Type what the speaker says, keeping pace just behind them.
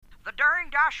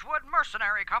Dashwood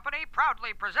Mercenary Company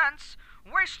proudly presents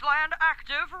Wasteland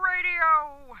Active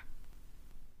Radio.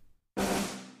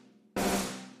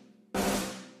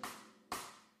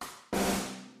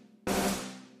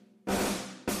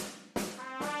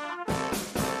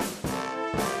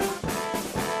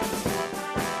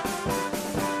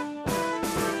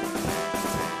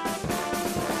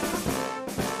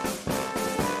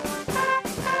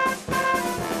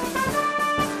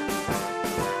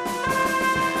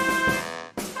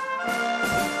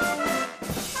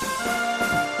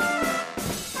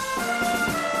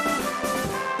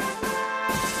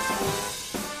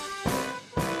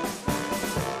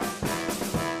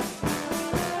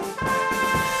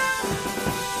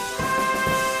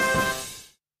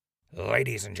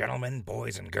 Ladies and gentlemen,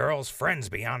 boys and girls, friends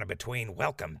beyond and between,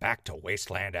 welcome back to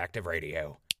Wasteland Active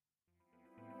Radio.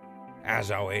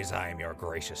 As always, I am your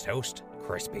gracious host,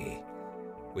 Crispy.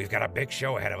 We've got a big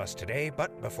show ahead of us today,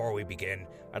 but before we begin,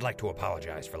 I'd like to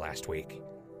apologize for last week.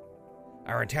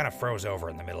 Our antenna froze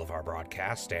over in the middle of our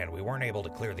broadcast, and we weren't able to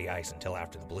clear the ice until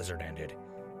after the blizzard ended.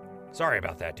 Sorry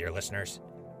about that, dear listeners.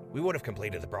 We would have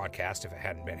completed the broadcast if it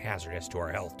hadn't been hazardous to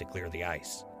our health to clear the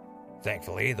ice.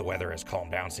 Thankfully, the weather has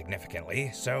calmed down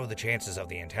significantly, so the chances of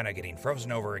the antenna getting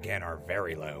frozen over again are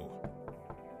very low.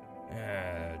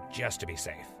 Just to be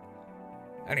safe.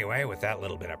 Anyway, with that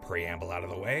little bit of preamble out of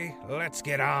the way, let's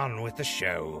get on with the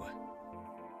show.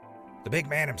 The big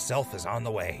man himself is on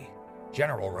the way.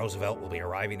 General Roosevelt will be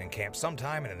arriving in camp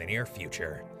sometime in the near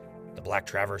future. The Black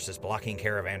Traverse is blocking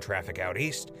caravan traffic out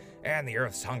east, and the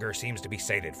Earth's hunger seems to be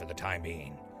sated for the time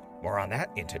being. More on that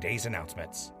in today's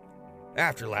announcements.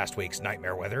 After last week's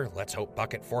nightmare weather, let's hope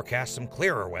Bucket forecasts some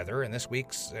clearer weather in this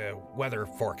week's weather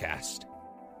forecast.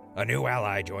 A new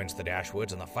ally joins the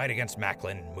Dashwoods in the fight against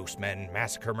Macklin, Moosemen,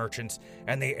 massacre merchants,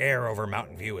 and the air over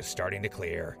Mountain View is starting to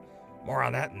clear. More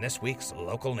on that in this week's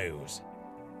local news.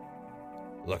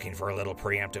 Looking for a little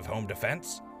preemptive home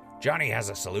defense? Johnny has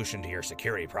a solution to your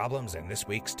security problems in this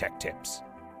week's Tech Tips.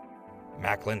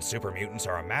 Macklin's super mutants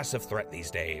are a massive threat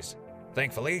these days.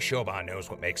 Thankfully, Shoban knows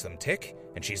what makes them tick,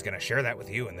 and she's going to share that with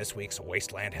you in this week's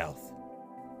Wasteland Health.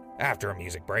 After a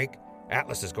music break,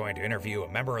 Atlas is going to interview a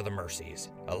member of the Mercies,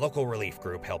 a local relief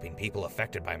group helping people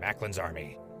affected by Macklin's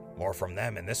army. More from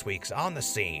them in this week's On the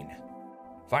Scene.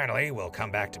 Finally, we'll come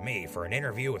back to me for an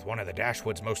interview with one of the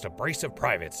Dashwood's most abrasive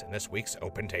privates in this week's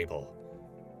Open Table.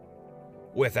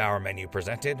 With our menu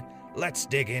presented, let's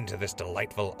dig into this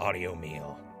delightful audio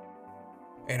meal.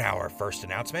 In our first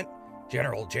announcement,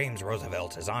 General James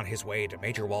Roosevelt is on his way to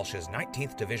Major Walsh's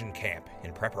 19th Division camp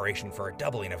in preparation for a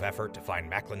doubling of effort to find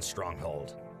Macklin's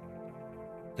stronghold.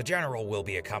 The general will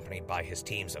be accompanied by his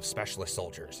teams of specialist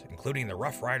soldiers, including the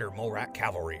Rough Rider Mole Rat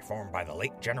Cavalry formed by the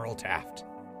late General Taft.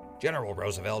 General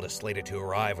Roosevelt is slated to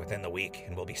arrive within the week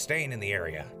and will be staying in the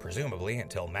area, presumably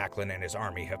until Macklin and his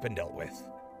army have been dealt with.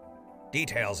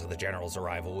 Details of the general's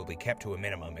arrival will be kept to a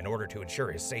minimum in order to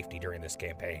ensure his safety during this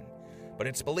campaign. But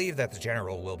it's believed that the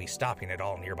general will be stopping at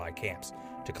all nearby camps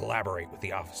to collaborate with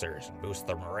the officers and boost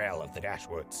the morale of the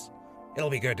Dashwoods.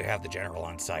 It'll be good to have the general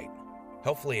on site.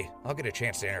 Hopefully, I'll get a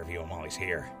chance to interview him while he's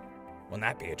here. Wouldn't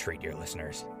that be a treat, dear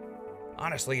listeners?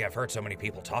 Honestly, I've heard so many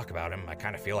people talk about him, I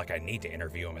kind of feel like I need to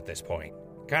interview him at this point.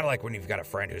 Kind of like when you've got a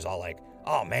friend who's all like,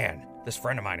 "Oh man, this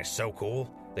friend of mine is so cool.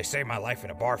 They saved my life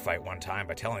in a bar fight one time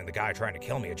by telling the guy trying to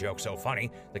kill me a joke so funny,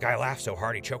 the guy laughed so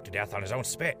hard he choked to death on his own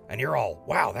spit. And you're all,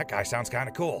 wow, that guy sounds kind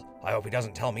of cool. I hope he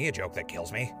doesn't tell me a joke that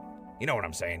kills me." You know what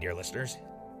I'm saying, dear listeners?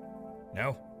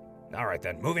 No? Alright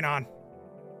then, moving on.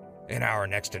 In our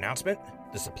next announcement,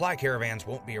 the supply caravans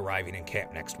won't be arriving in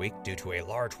camp next week due to a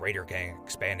large raider gang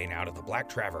expanding out of the Black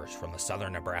Traverse from the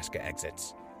southern Nebraska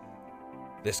exits.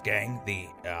 This gang, it's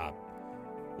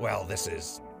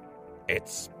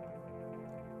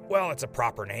a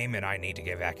proper name, and I need to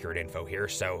give accurate info here,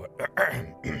 so...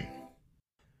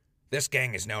 This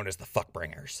gang is known as the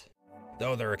Fuckbringers,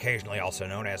 though they're occasionally also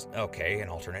known as, an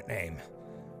alternate name.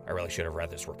 I really should have read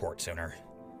this report sooner.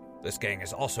 This gang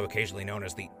is also occasionally known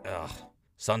as the,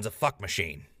 Sons of Fuck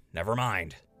Machine. Never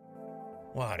mind.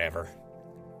 Whatever.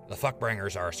 The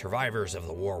Fuckbringers are survivors of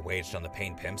the war waged on the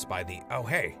Pain Pimps by the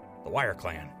Wire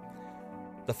Clan.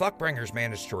 The Fuckbringers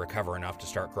managed to recover enough to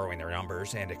start growing their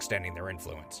numbers and extending their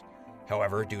influence.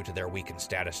 However, due to their weakened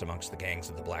status amongst the gangs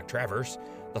of the Black Traverse,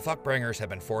 the Fuckbringers have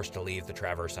been forced to leave the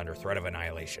Traverse under threat of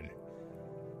annihilation.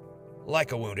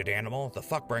 Like a wounded animal, the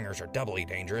Fuckbringers are doubly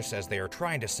dangerous as they are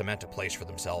trying to cement a place for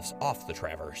themselves off the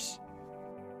Traverse.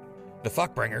 The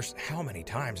Fuckbringers, how many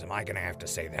times am I going to have to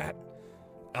say that?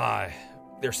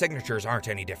 Their signatures aren't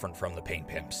any different from the Pain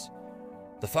Pimps.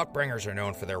 The Fuckbringers are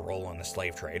known for their role in the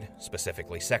slave trade,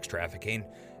 specifically sex trafficking,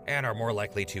 and are more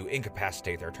likely to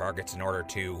incapacitate their targets in order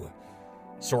to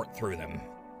sort through them.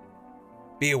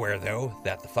 Be aware, though,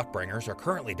 that the Fuckbringers are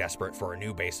currently desperate for a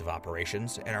new base of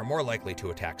operations and are more likely to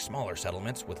attack smaller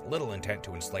settlements with little intent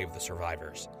to enslave the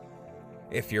survivors.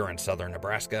 If you're in southern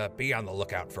Nebraska, be on the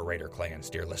lookout for raider clans,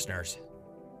 dear listeners.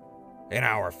 In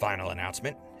our final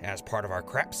announcement, as part of our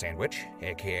crap sandwich,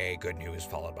 aka good news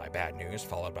followed by bad news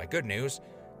followed by good news,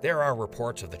 there are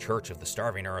reports of the Church of the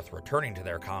Starving Earth returning to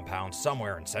their compound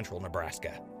somewhere in central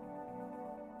Nebraska.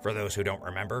 For those who don't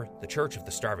remember, the Church of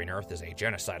the Starving Earth is a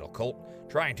genocidal cult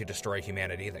trying to destroy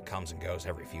humanity that comes and goes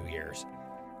every few years.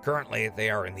 Currently, they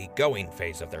are in the going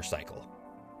phase of their cycle.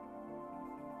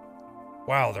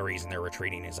 While the reason they're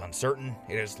retreating is uncertain,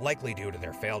 it is likely due to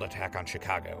their failed attack on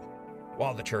Chicago.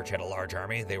 While the church had a large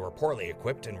army, they were poorly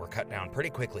equipped and were cut down pretty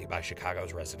quickly by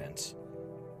Chicago's residents.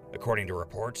 According to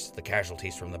reports, the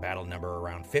casualties from the battle number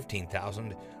around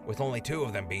 15,000, with only 2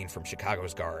 of them being from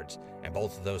Chicago's guards, and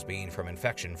both of those being from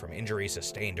infection from injuries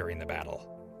sustained during the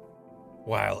battle.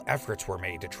 While efforts were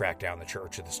made to track down the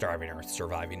Church of the Starving Earth's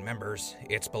surviving members,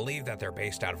 it's believed that they're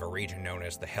based out of a region known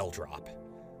as the Hell Drop.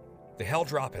 The Hell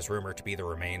Drop is rumored to be the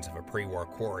remains of a pre-war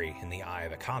quarry in the eye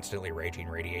of a constantly raging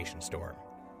radiation storm.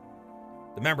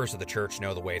 The members of the church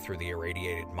know the way through the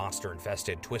irradiated,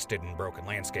 monster-infested, twisted, and broken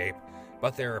landscape,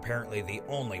 but they're apparently the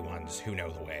only ones who know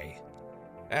the way.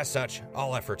 As such,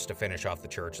 all efforts to finish off the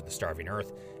Church of the Starving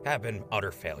Earth have been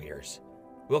utter failures.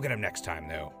 We'll get them next time,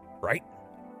 though, right?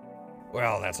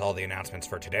 Well, that's all the announcements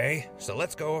for today, so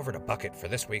let's go over to Bucket for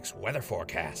this week's weather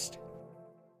forecast.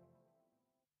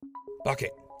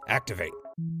 Bucket, activate.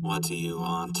 What do you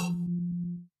want?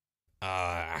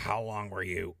 How long were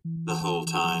you? The whole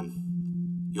time.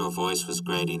 Your voice was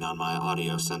grating on my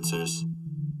audio sensors.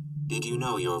 Did you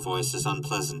know your voice is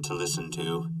unpleasant to listen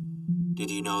to?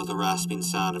 Did you know the rasping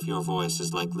sound of your voice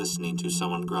is like listening to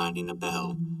someone grinding a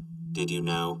bell? Did you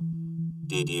know?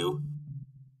 Did you?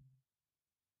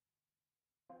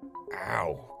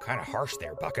 Ow, kinda harsh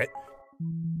there, Bucket.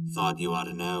 Thought you ought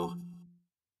to know.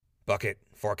 Bucket,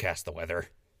 forecast the weather.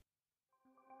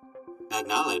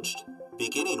 Acknowledged.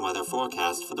 Beginning weather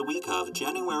forecast for the week of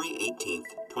January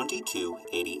 18th,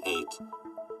 2288.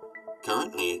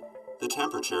 Currently, the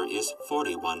temperature is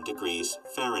 41 degrees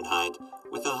Fahrenheit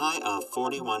with a high of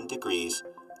 41 degrees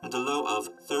and a low of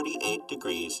 38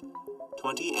 degrees,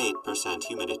 28%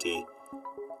 humidity.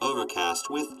 Overcast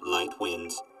with light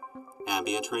winds.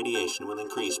 Ambient radiation will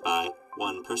increase by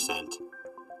 1%.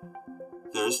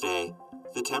 Thursday,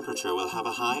 the temperature will have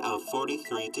a high of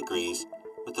 43 degrees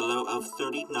with a low of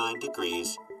 39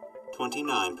 degrees,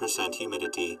 29%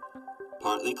 humidity,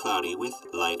 partly cloudy with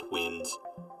light winds.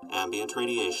 Ambient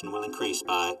radiation will increase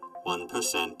by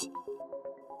 1%.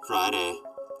 Friday,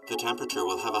 the temperature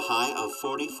will have a high of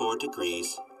 44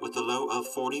 degrees with a low of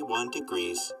 41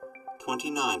 degrees,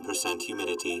 29%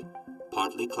 humidity,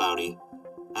 partly cloudy.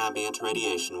 Ambient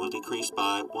radiation will decrease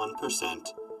by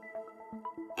 1%.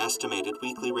 Estimated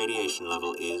weekly radiation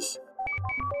level is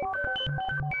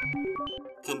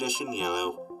condition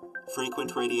yellow.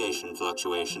 Frequent radiation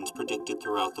fluctuations predicted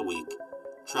throughout the week.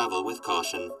 Travel with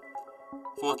caution.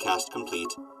 Forecast complete.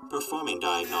 Performing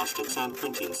diagnostics and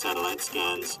printing satellite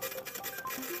scans.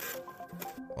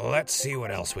 Let's see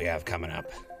what else we have coming up.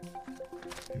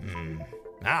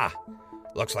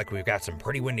 Looks like we've got some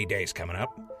pretty windy days coming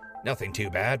up. Nothing too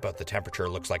bad, but the temperature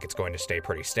looks like it's going to stay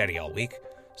pretty steady all week.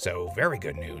 So, very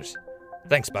good news.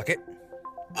 Thanks, Bucket.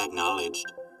 Acknowledged.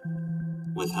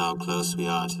 With how close we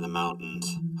are to the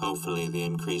mountains, hopefully the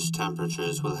increased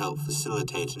temperatures will help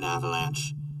facilitate an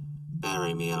avalanche.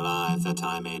 Bury me alive that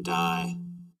I may die.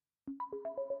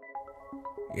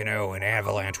 You know, an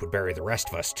avalanche would bury the rest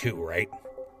of us too, right?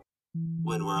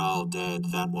 When we're all dead,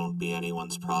 that won't be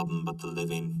anyone's problem but the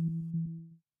living.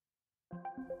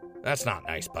 That's not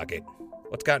nice, Bucket.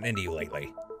 What's gotten into you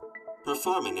lately?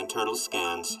 Performing internal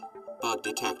scans. Bug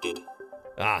detected.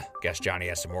 Guess Johnny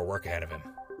has some more work ahead of him.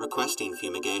 Requesting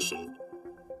fumigation.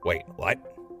 Wait, what?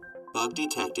 Bug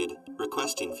detected.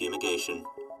 Requesting fumigation.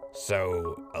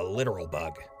 So, a literal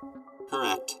bug.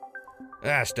 Correct.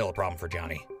 Still a problem for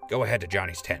Johnny. Go ahead to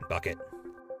Johnny's tent, Bucket.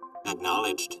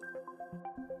 Acknowledged.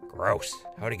 Gross.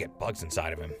 How'd he get bugs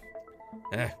inside of him?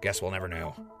 Guess we'll never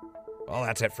know. Well,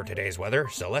 that's it for today's weather,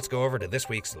 so let's go over to this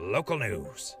week's local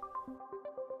news.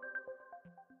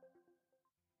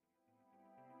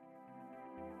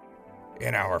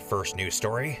 In our first news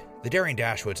story, the Daring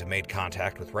Dashwoods have made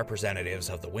contact with representatives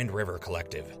of the Wind River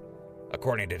Collective.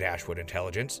 According to Dashwood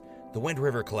Intelligence, the Wind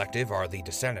River Collective are the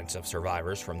descendants of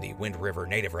survivors from the Wind River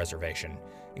Native Reservation,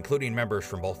 including members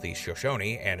from both the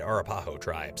Shoshone and Arapaho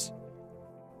tribes.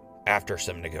 After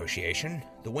some negotiation,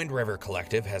 the Wind River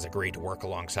Collective has agreed to work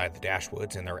alongside the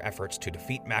Dashwoods in their efforts to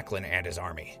defeat Macklin and his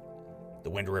army.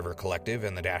 The Wind River Collective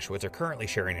and the Dashwoods are currently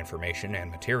sharing information and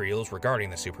materials regarding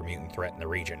the supermutant threat in the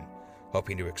region,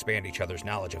 hoping to expand each other's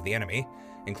knowledge of the enemy,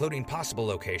 including possible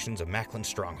locations of Macklin's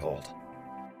stronghold.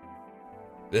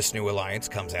 This new alliance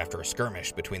comes after a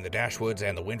skirmish between the Dashwoods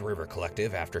and the Wind River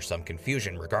Collective after some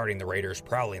confusion regarding the raiders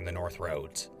prowling the North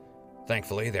Roads.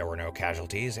 Thankfully, there were no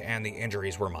casualties and the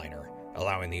injuries were minor,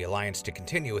 allowing the alliance to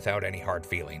continue without any hard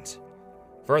feelings.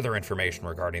 Further information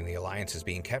regarding the alliance is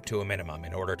being kept to a minimum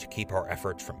in order to keep our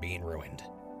efforts from being ruined.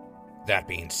 That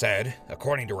being said,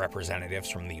 according to representatives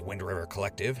from the Wind River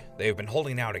Collective, they have been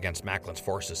holding out against Macklin's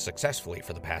forces successfully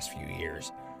for the past few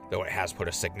years, though it has put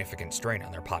a significant strain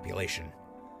on their population.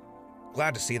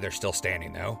 Glad to see they're still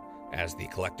standing, though, as the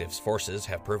Collective's forces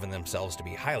have proven themselves to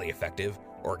be highly effective,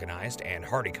 organized, and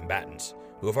hardy combatants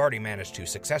who have already managed to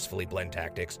successfully blend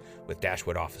tactics with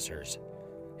Dashwood officers.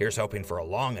 Here's hoping for a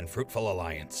long and fruitful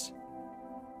alliance.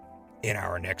 In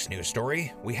our next news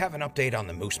story, we have an update on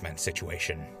the Moosemen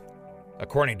situation.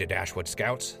 According to Dashwood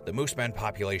scouts, the Moosemen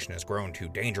population has grown to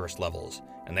dangerous levels,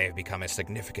 and they have become a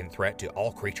significant threat to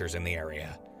all creatures in the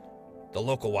area. The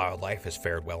local wildlife has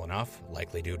fared well enough,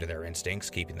 likely due to their instincts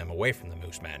keeping them away from the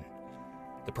Moosemen.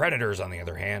 The predators, on the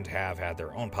other hand, have had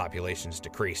their own populations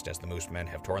decreased as the Moosemen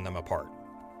have torn them apart.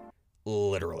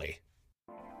 Literally.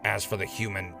 As for the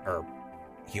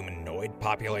humanoid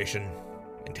population,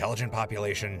 intelligent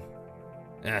population,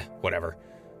 whatever.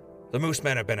 The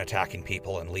Moosemen have been attacking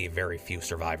people and leave very few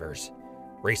survivors.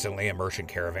 Recently, a merchant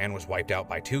caravan was wiped out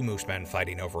by 2 Moosemen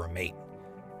fighting over a mate.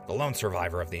 The lone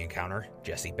survivor of the encounter,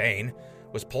 Jesse Bain,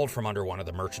 was pulled from under one of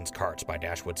the merchant's carts by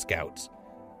Dashwood scouts.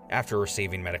 After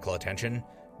receiving medical attention,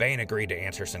 Bain agreed to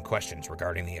answer some questions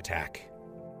regarding the attack.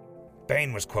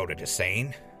 Bain was quoted as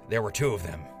saying, "There were 2 of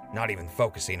them, not even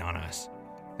focusing on us.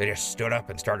 They just stood up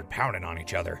and started pounding on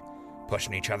each other,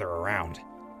 pushing each other around.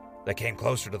 They came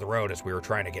closer to the road as we were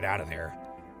trying to get out of there.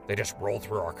 They just rolled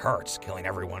through our carts, killing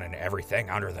everyone and everything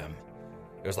under them.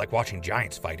 It was like watching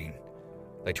giants fighting.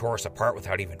 They tore us apart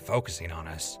without even focusing on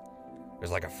us. It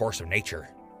was like a force of nature."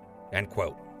 End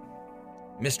quote.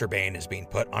 Mr. Bain is being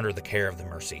put under the care of the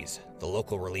Mercies, the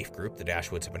local relief group the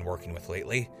Dashwoods have been working with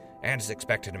lately, and is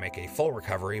expected to make a full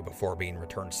recovery before being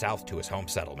returned south to his home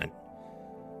settlement.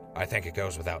 I think it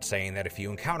goes without saying that if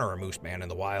you encounter a Mooseman in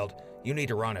the wild, you need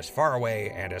to run as far away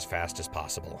and as fast as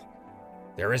possible.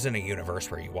 There isn't a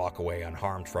universe where you walk away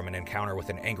unharmed from an encounter with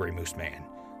an angry Mooseman,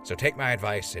 so take my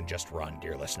advice and just run,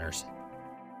 dear listeners.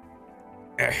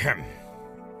 Ahem.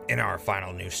 In our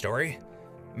final news story,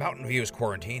 Mountain View's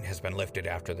quarantine has been lifted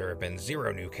after there have been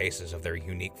 0 new cases of their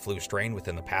unique flu strain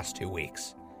within the past 2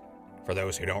 weeks. For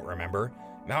those who don't remember,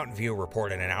 Mountain View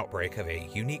reported an outbreak of a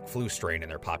unique flu strain in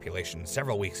their population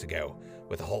several weeks ago,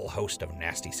 with a whole host of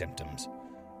nasty symptoms.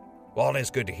 While it is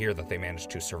good to hear that they managed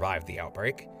to survive the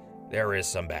outbreak, there is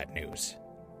some bad news.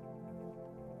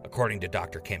 According to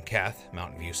Dr. Kim Keth,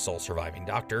 Mountain View's sole surviving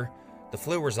doctor, the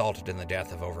flu resulted in the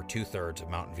death of over 2/3 of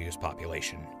Mountain View's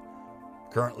population.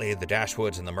 Currently, the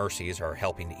Dashwoods and the Mercies are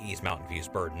helping to ease Mountain View's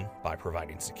burden by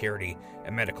providing security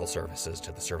and medical services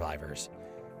to the survivors.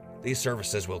 These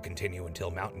services will continue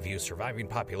until Mountain View's surviving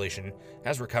population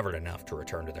has recovered enough to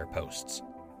return to their posts.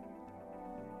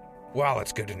 While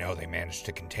it's good to know they managed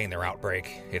to contain their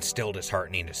outbreak, it's still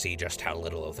disheartening to see just how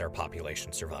little of their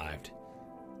population survived.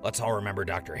 Let's all remember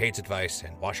Dr. Haid's advice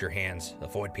and wash your hands,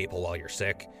 avoid people while you're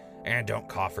sick, and don't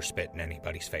cough or spit in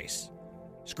anybody's face.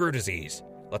 Screw disease.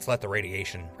 Let's let the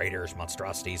radiation, raiders,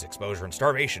 monstrosities, exposure, and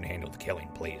starvation handle the killing,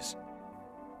 please.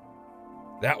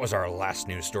 That was our last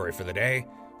news story for the day,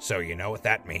 so you know what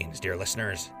that means, dear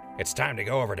listeners. It's time to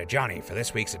go over to Johnny for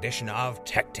this week's edition of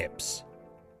Tech Tips.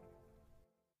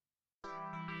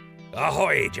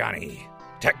 Ahoy, Johnny!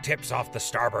 Tech Tips off the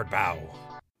starboard bow.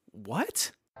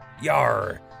 What?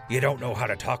 Yar, you don't know how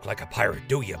to talk like a pirate,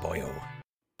 do you, boyo?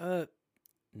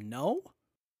 No?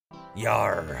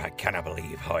 Yar, I cannot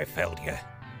believe how I failed you.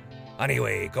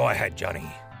 Anyway, go ahead, Johnny.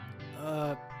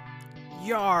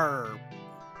 Yar.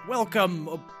 Welcome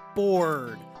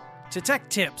aboard to Tech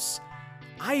Tips.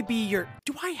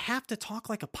 Do I have to talk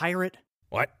like a pirate?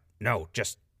 What? No,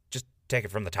 just take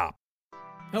it from the top.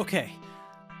 Okay.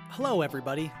 Hello,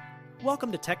 everybody.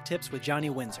 Welcome to Tech Tips with Johnny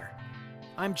Windsor.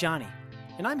 I'm Johnny,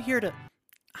 and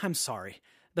I'm sorry.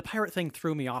 The pirate thing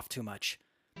threw me off too much.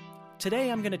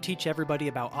 Today I'm going to teach everybody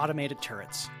about automated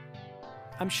turrets.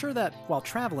 I'm sure that, while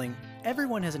traveling,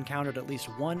 everyone has encountered at least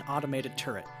one automated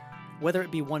turret, whether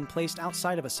it be one placed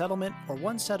outside of a settlement or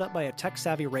one set up by a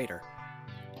tech-savvy raider.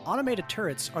 Automated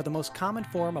turrets are the most common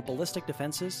form of ballistic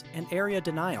defenses and area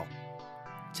denial.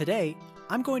 Today,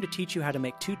 I'm going to teach you how to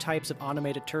make 2 types of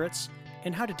automated turrets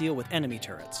and how to deal with enemy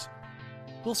turrets.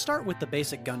 We'll start with the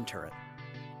basic gun turret.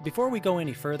 Before we go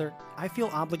any further, I feel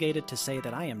obligated to say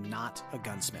that I am not a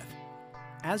gunsmith.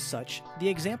 As such, the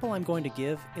example I'm going to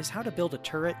give is how to build a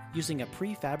turret using a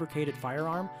prefabricated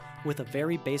firearm with a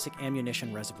very basic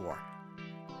ammunition reservoir.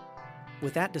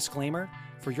 With that disclaimer,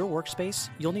 for your workspace,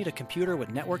 you'll need a computer with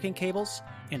networking cables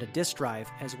and a disk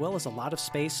drive, as well as a lot of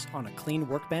space on a clean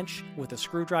workbench with a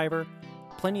screwdriver,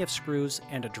 plenty of screws,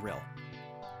 and a drill.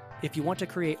 If you want to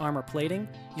create armor plating,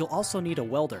 you'll also need a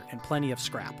welder and plenty of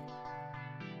scrap.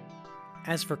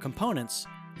 As for components,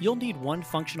 you'll need 1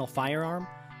 functional firearm,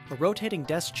 a rotating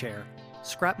desk chair,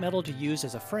 scrap metal to use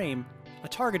as a frame, a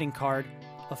targeting card,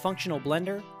 a functional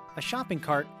blender, a shopping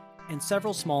cart, and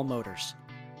several small motors.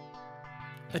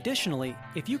 Additionally,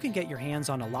 if you can get your hands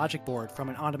on a logic board from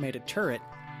an automated turret,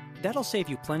 that'll save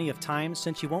you plenty of time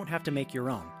since you won't have to make your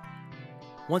own.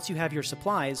 Once you have your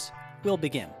supplies, we'll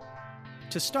begin.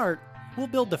 To start, we'll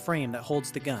build the frame that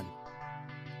holds the gun.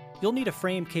 You'll need a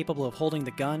frame capable of holding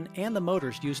the gun and the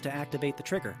motors used to activate the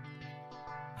trigger.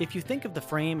 If you think of the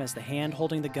frame as the hand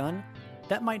holding the gun,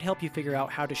 that might help you figure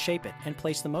out how to shape it and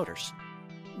place the motors.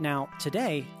 Now,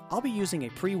 today, I'll be using a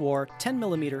pre-war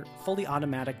 10mm fully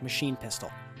automatic machine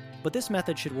pistol, but this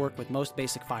method should work with most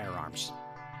basic firearms.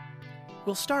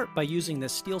 We'll start by using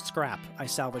this steel scrap I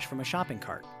salvaged from a shopping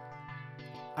cart.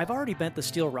 I've already bent the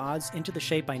steel rods into the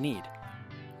shape I need.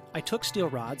 I took steel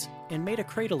rods and made a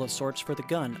cradle of sorts for the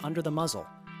gun under the muzzle,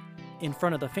 in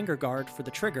front of the finger guard for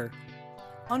the trigger,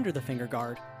 under the finger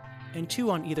guard, and 2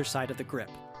 on either side of the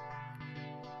grip.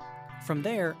 From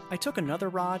there, I took another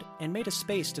rod and made a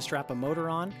space to strap a motor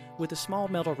on with a small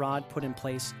metal rod put in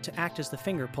place to act as the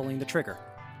finger pulling the trigger.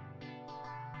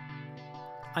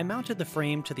 I mounted the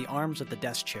frame to the arms of the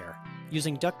desk chair,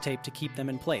 using duct tape to keep them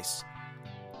in place.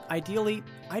 Ideally,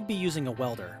 I'd be using a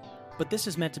welder, but this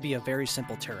is meant to be a very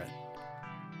simple turret.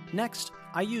 Next,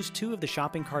 I used 2 of the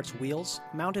shopping cart's wheels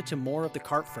mounted to more of the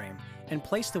cart frame and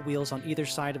placed the wheels on either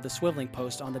side of the swiveling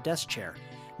post on the desk chair,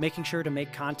 making sure to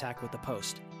make contact with the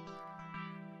post.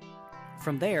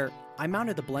 From there, I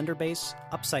mounted the blender base,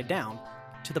 upside down,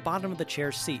 to the bottom of the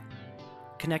chair's seat,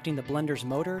 connecting the blender's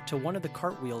motor to one of the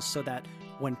cart wheels so that,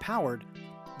 when powered,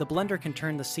 the blender can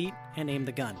turn the seat and aim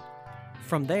the gun.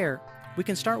 From there, we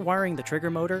can start wiring the trigger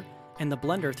motor and the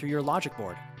blender through your logic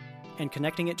board, and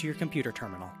connecting it to your computer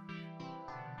terminal.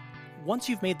 Once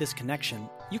you've made this connection,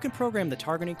 you can program the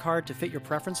targeting card to fit your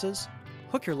preferences,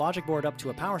 hook your logic board up to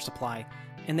a power supply,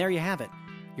 and there you have it,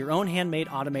 your own handmade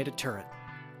automated turret.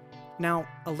 Now,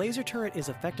 a laser turret is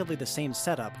effectively the same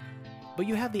setup, but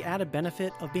you have the added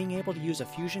benefit of being able to use a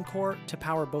fusion core to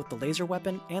power both the laser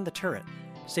weapon and the turret,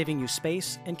 saving you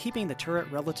space and keeping the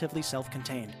turret relatively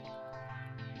self-contained.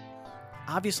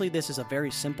 Obviously, this is a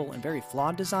very simple and very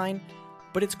flawed design,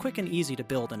 but it's quick and easy to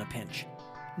build in a pinch.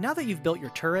 Now that you've built your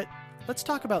turret, let's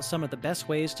talk about some of the best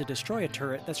ways to destroy a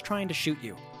turret that's trying to shoot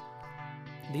you.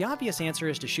 The obvious answer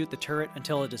is to shoot the turret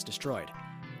until it is destroyed.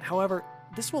 However,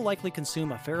 this will likely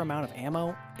consume a fair amount of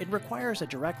ammo and requires a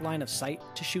direct line of sight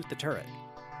to shoot the turret.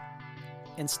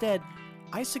 Instead,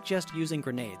 I suggest using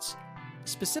grenades,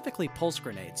 specifically pulse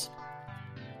grenades.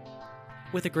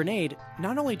 With a grenade,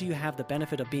 not only do you have the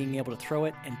benefit of being able to throw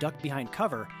it and duck behind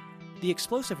cover, the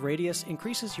explosive radius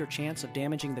increases your chance of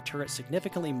damaging the turret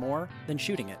significantly more than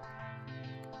shooting it.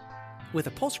 With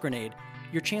a pulse grenade,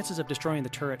 your chances of destroying the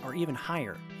turret are even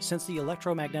higher, since the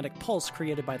electromagnetic pulse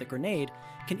created by the grenade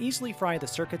can easily fry the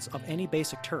circuits of any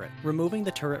basic turret, removing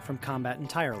the turret from combat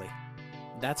entirely.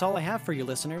 That's all I have for you,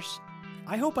 listeners.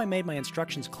 I hope I made my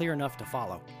instructions clear enough to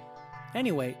follow.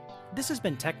 Anyway, this has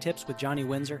been Tech Tips with Johnny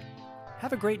Windsor.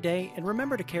 Have a great day, and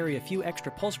remember to carry a few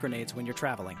extra pulse grenades when you're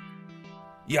traveling.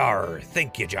 Yar,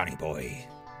 thank you, Johnny boy.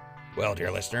 Well,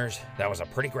 dear listeners, that was a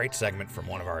pretty great segment from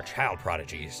one of our child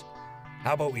prodigies.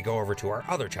 How about we go over to our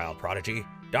other child prodigy,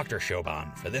 Dr.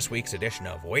 Shoban, for this week's edition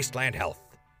of Wasteland Health.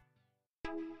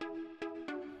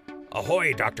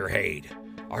 Ahoy, Dr. Haid.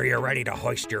 Are you ready to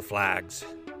hoist your flags?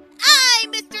 Aye,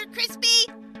 Mr. Crispy.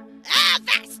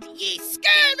 Avast, ye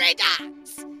scurvy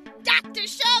dogs. Dr.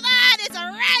 Chauvin is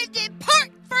arrived in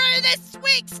port for this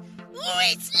week's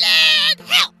Wasteland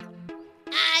Health.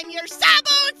 I'm your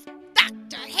sawbones,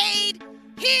 Dr. Haid,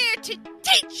 here to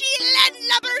teach ye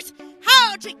landlubbers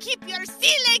how to keep your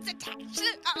sea legs attached.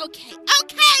 Okay.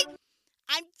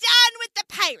 I'm done with the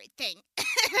pirate thing.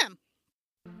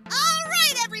 All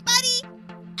right, everybody.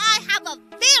 I have a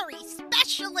very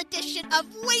special edition of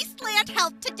Wasteland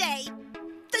Health today.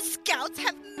 The Scouts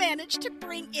have managed to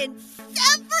bring in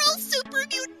several super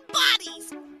mutant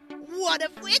bodies, one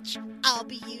of which I'll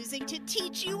be using to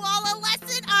teach you all a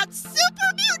lesson on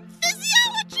super mutant physiology.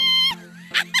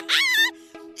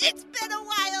 been a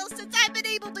while since I've been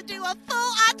able to do a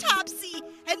full autopsy,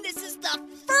 and this is the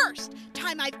first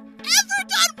time I've ever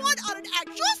done one on an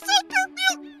actual super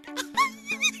mutant.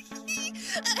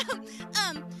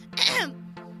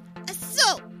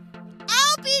 So,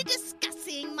 I'll be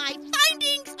discussing my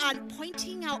findings on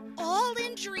pointing out all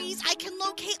injuries I can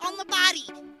locate on the body.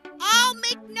 I'll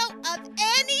make note of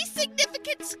any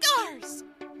significant scars.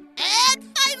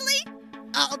 And finally,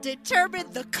 I'll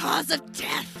determine the cause of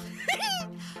death.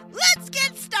 Let's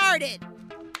get started.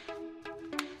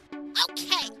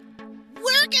 Okay,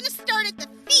 we're gonna start at the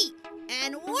feet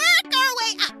and work our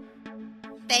way up.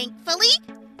 Thankfully,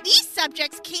 these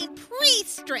subjects came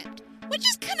pre-stripped, which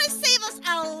is gonna save us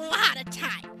a lot of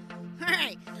time. All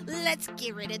right, let's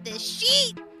get rid of this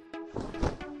sheet.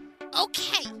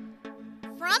 Okay,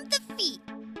 from the feet,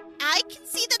 I can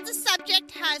see that the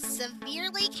subject has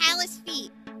severely calloused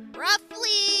feet,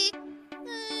 roughly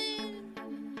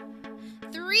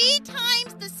 3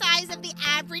 times the size of the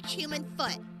average human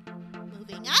foot.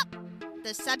 Moving up,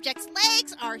 the subject's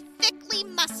legs are thickly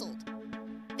muscled.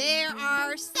 There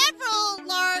are several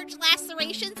large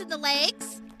lacerations in the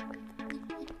legs.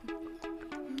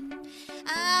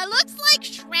 Looks like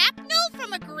shrapnel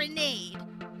from a grenade.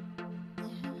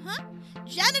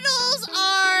 Genitals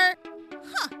are...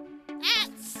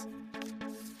 that's...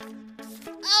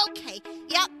 Okay,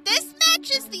 yep, this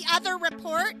matches the other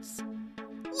reports.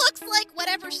 Looks like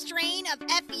whatever strain of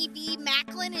FEV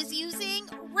Macklin is using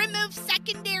removes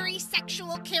secondary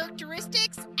sexual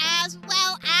characteristics as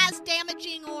well as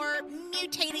damaging or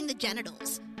mutating the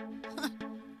genitals.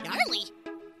 Gnarly.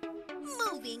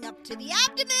 Moving up to the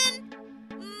abdomen,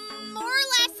 more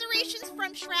lacerations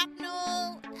from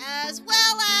shrapnel as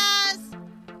well as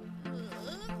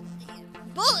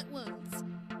bullet wounds.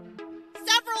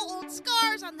 Several old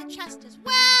scars on the chest as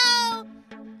well.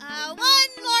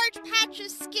 One large patch of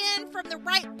skin from the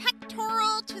right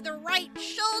pectoral to the right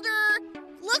shoulder.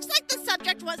 Looks like the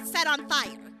subject was set on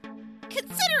fire.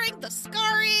 Considering the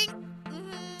scarring,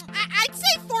 I'd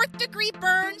say 4th degree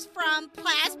burns from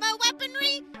plasma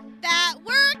weaponry that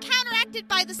were counteracted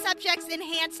by the subject's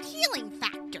enhanced healing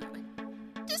factor.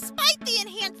 Despite the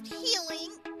enhanced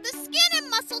healing, the skin and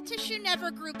muscle tissue never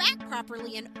grew back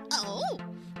properly, and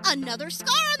another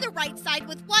scar on the right side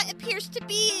with what appears to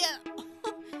be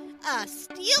a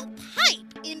steel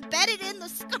pipe embedded in the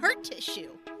scar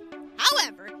tissue.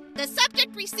 However, the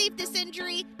subject received this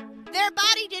injury. Their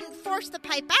body didn't force the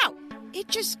pipe out. It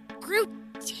just grew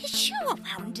tissue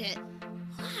around it.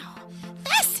 Wow,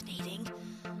 fascinating.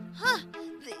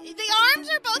 The arms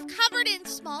are both covered in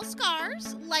small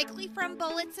scars, likely from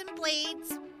bullets and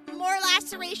blades, more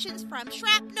lacerations from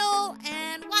shrapnel,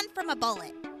 and one from a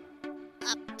bullet.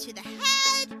 Up to the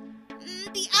head,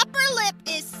 the upper lip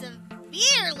is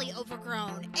severely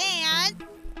overgrown and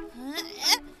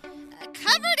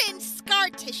covered in scar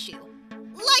tissue,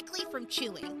 likely from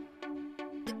chewing.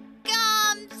 The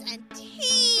gums and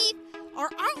teeth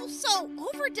are also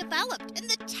overdeveloped, and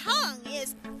the tongue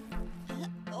is,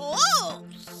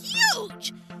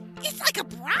 huge! It's like a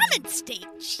Brahmin steak.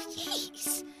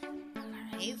 Jeez.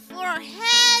 All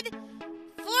right,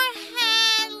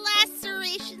 forehead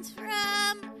lacerations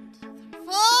from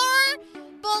 4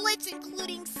 bullets,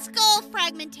 including skull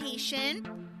fragmentation.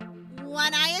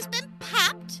 One eye has been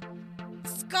popped.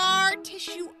 Scar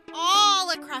tissue all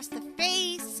across the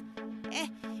face. It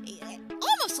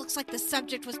almost looks like the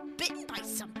subject was bitten by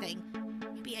something.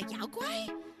 Maybe a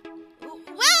yaoguai?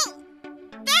 Well,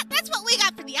 that's what we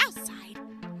got for the outside.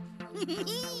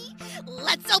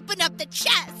 Let's open up the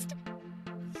chest.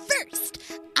 First,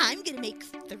 I'm gonna make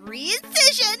 3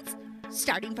 incisions,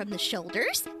 starting from the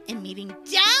shoulders and meeting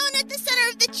down at the center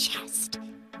of the chest,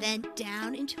 then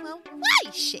down into a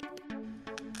Y shape.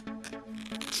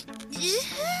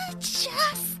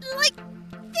 Just like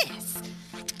this.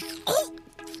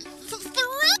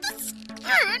 Through the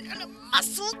skin and the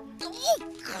muscle. Oh,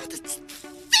 God, it's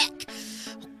thick.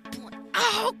 Oh, boy.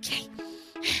 Okay.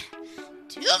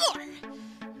 2 more.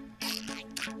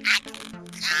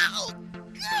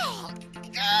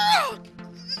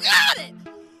 Got it.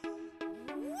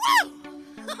 Woo!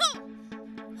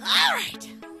 All right.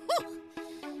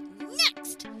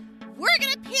 Next, we're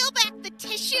going to peel back the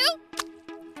tissue.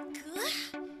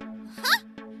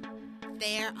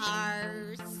 There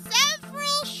are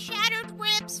several shattered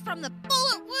ribs from the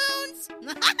bullet wounds.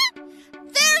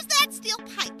 There's that steel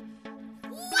pipe.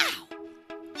 Wow!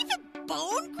 Even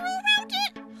bone grew around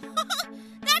it?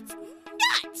 That's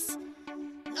nuts!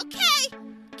 Okay,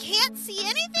 can't see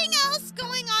anything else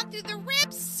going on through the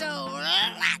ribs, so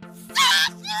let's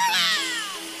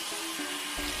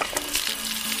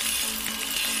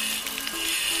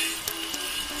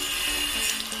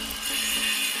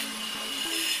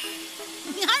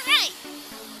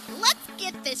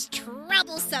get this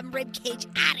troublesome ribcage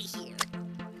out of here.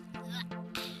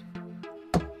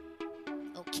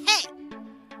 Okay.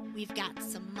 We've got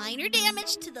some minor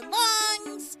damage to the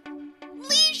lungs,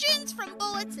 lesions from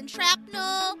bullets and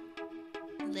shrapnel.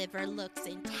 Liver looks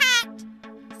intact.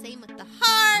 Same with the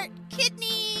heart,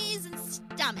 kidneys, and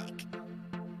stomach.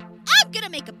 I'm gonna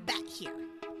make a bet here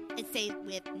and say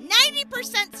with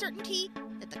 90% certainty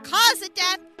that the cause of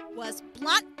death was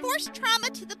blunt force trauma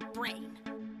to the brain.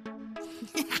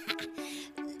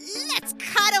 Let's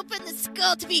cut open the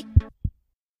skull to be...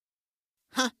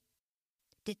 Huh?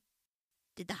 Did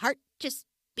the heart just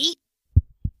beat?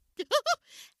 It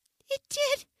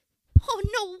did. Oh,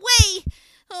 no way.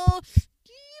 Oh,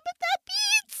 but that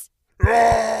beats.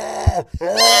 It's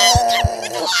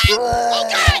alive. Oh,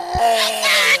 God.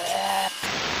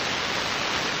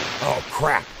 Oh,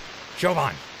 crap.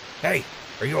 Shoban. Hey,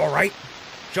 are you all right?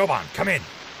 Shoban, come in.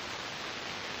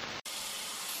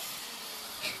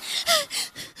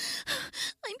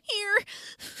 I'm here.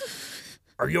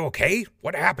 Are you okay?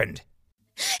 What happened?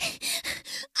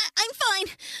 I'm fine.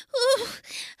 Ooh.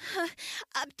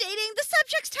 Updating the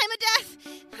subject's time of death.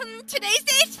 Today's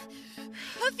date,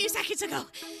 a few seconds ago.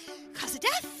 Cause of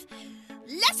death,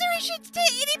 lacerations to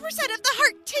 80% of the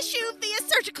heart tissue via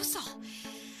surgical saw.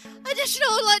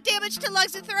 Additional damage to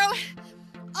lungs and throat,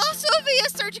 also via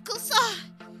surgical saw.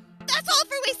 That's all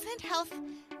for Wasteland Health.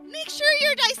 Make sure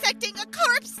you're dissecting a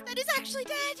corpse that is actually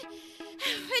dead.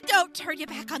 And don't turn your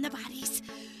back on the bodies.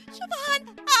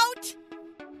 Siobhan,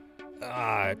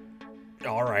 out!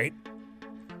 All right.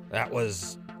 That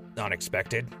was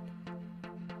unexpected.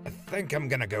 I think I'm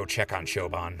gonna go check on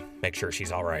Shoban, make sure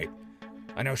she's all right.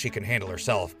 I know she can handle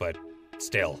herself, but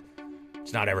still,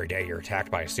 it's not every day you're attacked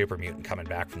by a super mutant coming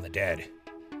back from the dead.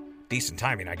 Decent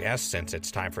timing, I guess, since it's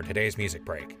time for today's music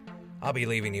break. I'll be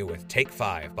leaving you with Take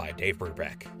 5 by Dave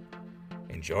Brubeck.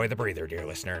 Enjoy the breather, dear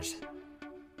listeners.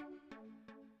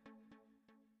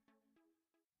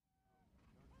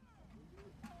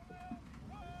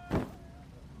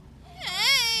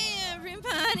 Hey,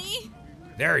 everybody.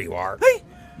 There you are. Hey!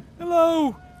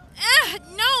 Hello!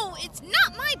 No, it's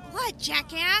not my blood,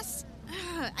 jackass.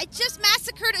 I just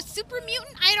massacred a super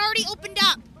mutant I'd already opened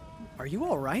up. Are you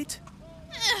all right?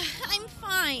 I'm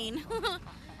fine. You know,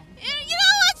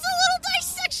 it's a little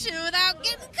dissection without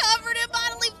getting covered in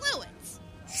bodily fluids.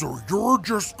 So you're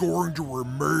just going to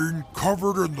remain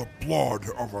covered in the blood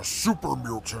of a super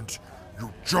mutant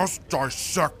you just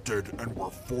dissected and were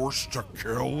forced to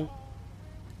kill?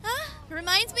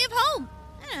 Reminds me of home.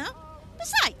 I don't know.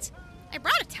 Besides, I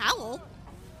brought a towel.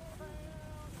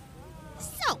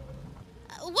 So,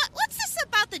 what's this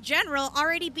about the general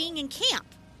already being in camp?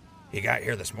 He got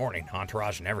here this morning,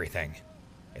 entourage and everything.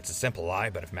 It's a simple lie,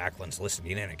 but if Macklin's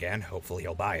listening in again, hopefully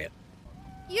he'll buy it.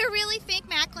 You really think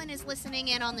Macklin is listening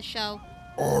in on the show?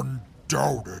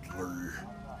 Undoubtedly.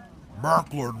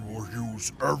 Macklin will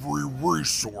use every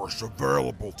resource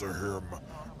available to him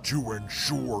to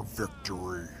ensure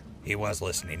victory. He was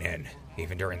listening in,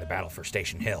 even during the battle for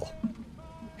Station Hill.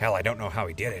 Hell, I don't know how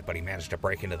he did it, but he managed to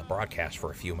break into the broadcast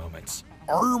for a few moments.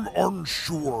 I'm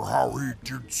unsure how he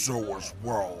did so as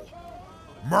well.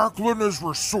 Macklin is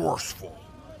resourceful,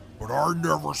 but I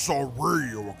never saw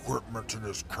radio equipment in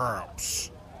his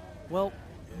camps. Well,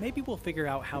 maybe we'll figure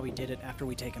out how he did it after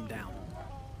we take him down.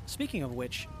 Speaking of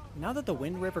which, now that the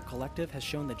Wind River Collective has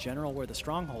shown the General where the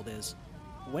stronghold is,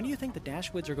 when do you think the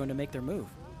Dashwoods are going to make their move?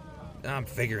 I'm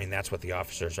figuring that's what the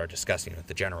officers are discussing with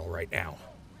the General right now.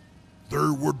 They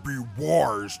would be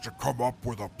wise to come up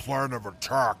with a plan of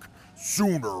attack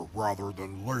sooner rather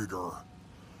than later.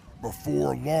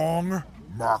 Before long,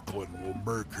 Macklin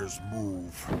will make his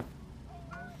move.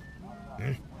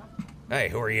 Hey,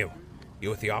 who are you?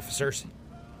 You with the officers?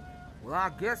 Well,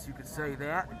 I guess you could say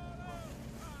that.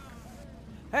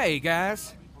 Hey,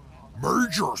 guys.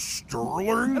 Major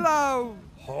Sterling? Hello!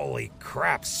 Holy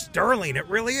crap, Sterling, it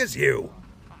really is you!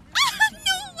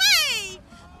 No way!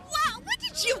 Wow, when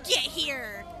did you get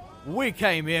here? We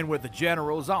came in with the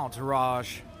General's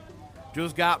entourage.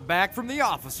 Just got back from the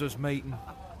officers' meeting.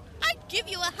 I'd give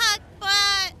you a hug,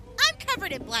 but I'm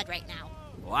covered in blood right now.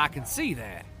 Well, I can see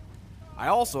that. I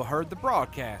also heard the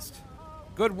broadcast.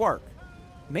 Good work.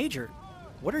 Major,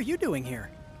 what are you doing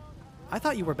here? I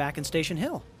thought you were back in Station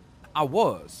Hill. I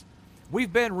was.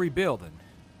 We've been rebuilding.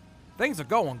 Things are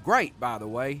going great, by the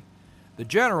way. The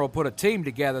General put a team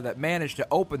together that managed to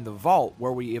open the vault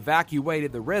where we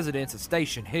evacuated the residents of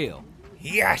Station Hill.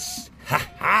 Yes! Ha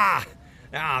ha!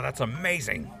 Ah, that's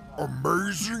amazing.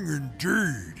 Amazing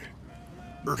indeed.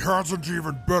 It hasn't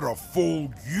even been a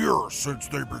full year since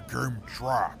they became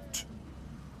trapped.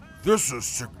 This is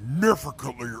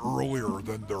significantly earlier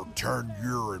than their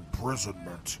 10-year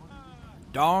imprisonment.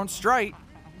 Darn straight.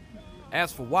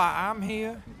 As for why I'm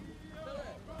here,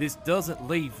 this doesn't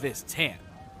leave this tent.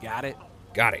 Got it?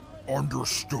 Got it.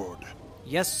 Understood.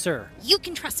 Yes, sir. You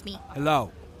can trust me.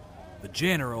 Hello. The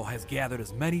General has gathered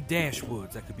as many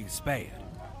dashwoods that could be spared.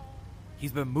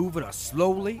 He's been moving us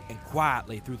slowly and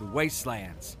quietly through the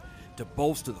wastelands to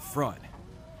bolster the front.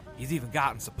 He's even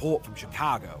gotten support from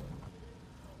Chicago.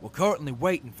 We're currently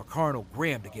waiting for Colonel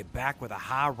Grimm to get back with a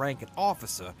high-ranking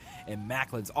officer in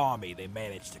Macklin's army they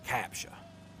managed to capture.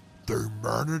 They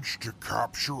managed to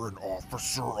capture an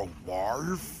officer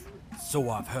alive? So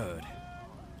I've heard.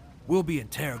 We'll be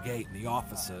interrogating the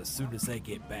officer as soon as they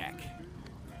get back.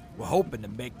 We're hoping to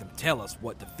make them tell us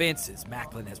what defenses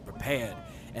Macklin has prepared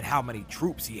and how many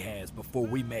troops he has before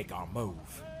we make our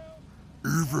move.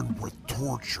 Even with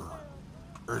torture,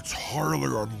 it's highly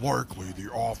unlikely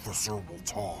the officer will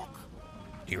talk.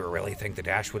 Do you really think the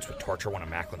Dashwoods would torture one of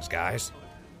Macklin's guys?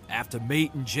 After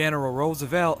meeting General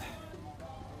Roosevelt,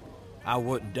 I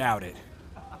wouldn't doubt it.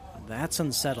 That's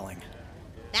unsettling.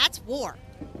 That's war.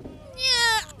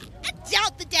 Yeah, I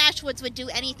doubt the Dashwoods would do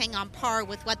anything on par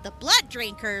with what the Blood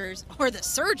Drinkers or the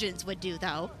Surgeons would do,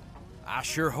 though. I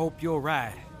sure hope you're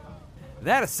right.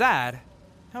 That aside,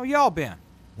 how y'all been?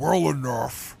 Well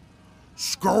enough.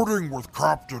 Scouting with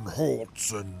Captain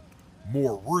Holtz and,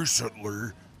 more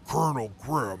recently, Colonel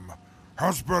Grimm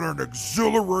has been an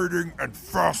exhilarating and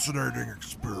fascinating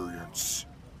experience.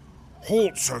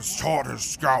 Holtz has taught his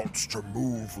scouts to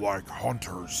move like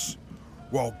hunters,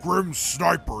 while Grimm's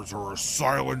snipers are as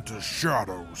silent as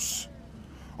shadows.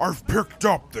 I've picked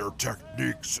up their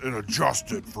techniques and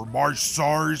adjusted for my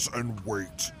size and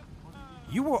weight.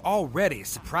 You were already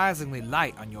surprisingly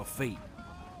light on your feet.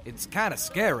 It's kind of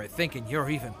scary thinking you're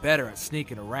even better at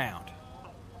sneaking around.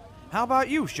 How about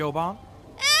you, Shoban?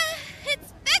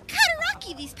 It's been kind of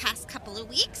rocky these past couple of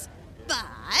weeks, but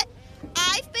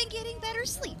I've been getting better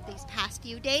sleep these past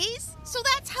few days, so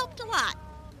that's helped a lot.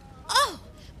 Oh,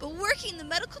 but working the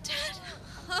medical tent,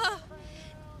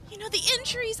 the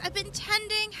injuries I've been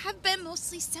tending have been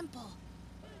mostly simple.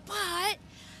 But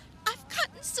I've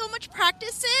gotten so much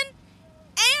practice in,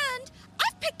 and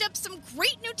I've picked up some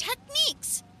great new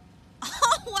techniques,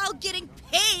 all while getting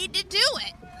paid to do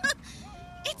it.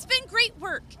 It's been great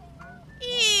work,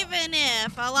 even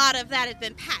if a lot of that has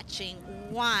been patching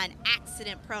one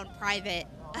accident-prone private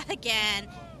again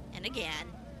and again.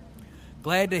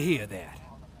 Glad to hear that.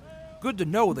 Good to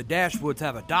know the Dashwoods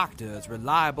have a doctor as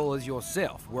reliable as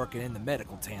yourself working in the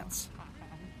medical tents.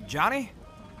 Johnny?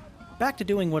 Back to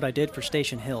doing what I did for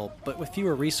Station Hill, but with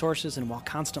fewer resources and while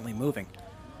constantly moving.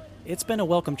 It's been a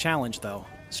welcome challenge, though,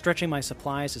 stretching my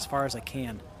supplies as far as I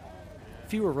can.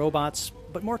 Fewer robots,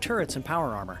 but more turrets and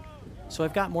power armor, so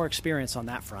I've got more experience on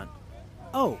that front.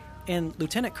 Oh, and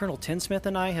Lieutenant Colonel Tinsmith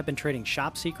and I have been trading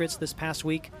shop secrets this past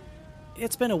week.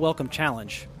 It's been a welcome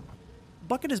challenge.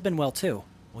 Bucket has been well, too.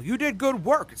 Well, you did good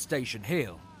work at Station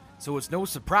Hill, so it's no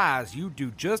surprise you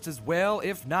do just as well,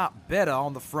 if not better,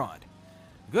 on the front.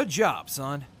 Good job,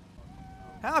 son.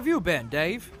 How have you been,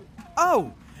 Dave?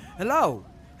 Oh, hello.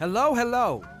 Hello,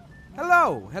 hello.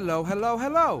 Hello, hello, hello,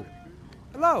 hello.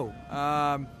 Hello,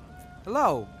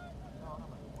 hello.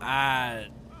 I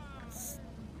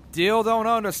still don't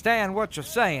understand what you're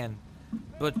saying,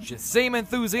 but you seem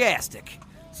enthusiastic,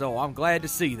 so I'm glad to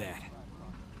see that.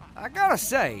 I gotta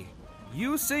say,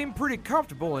 you seem pretty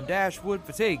comfortable in Dashwood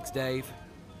fatigues, Dave.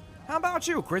 How about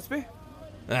you, Crispy?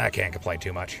 I can't complain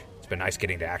too much. It's been nice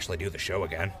getting to actually do the show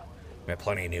again. Met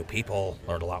plenty of new people,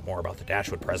 learned a lot more about the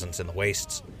Dashwood presence in the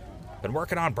wastes. Been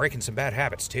working on breaking some bad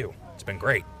habits, too. It's been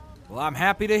great. Well, I'm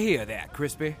happy to hear that,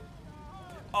 Crispy.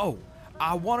 Oh,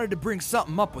 I wanted to bring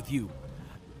something up with you.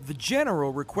 The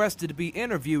General requested to be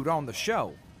interviewed on the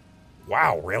show.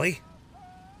 Wow, really?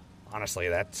 Honestly,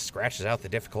 that scratches out the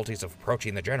difficulties of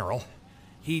approaching the General.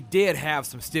 He did have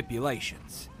some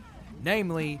stipulations.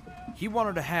 Namely, he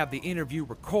wanted to have the interview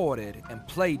recorded and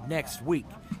played next week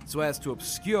so as to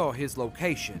obscure his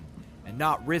location and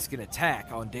not risk an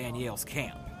attack on Danielle's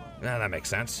camp. That makes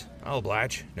sense. I'll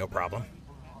oblige. No problem.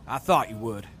 I thought you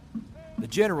would. The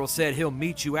General said he'll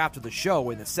meet you after the show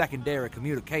in the secondary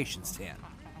communications tent.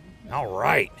 All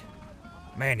right.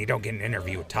 Man, you don't get an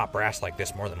interview with top brass like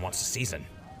this more than once a season.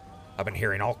 I've been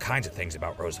hearing all kinds of things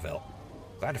about Roosevelt.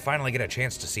 Glad to finally get a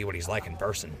chance to see what he's like in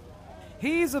person.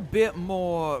 He's a bit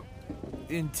more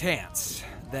intense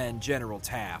than General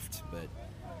Taft,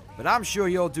 but I'm sure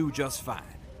you'll do just fine.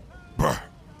 Bah!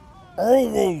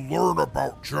 All we'll learn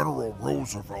about General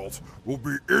Roosevelt will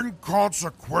be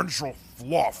inconsequential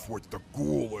fluff with the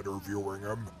ghoul interviewing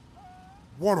him.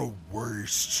 What a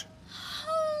waste.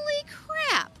 Holy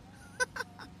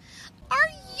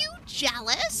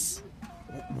jealous?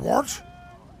 What?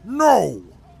 No!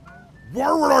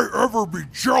 Why would I ever be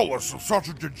jealous of such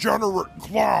a degenerate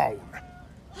clown?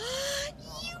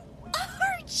 You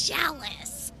are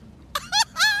jealous.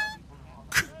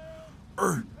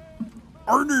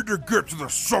 I need to get to the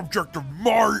subject of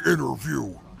my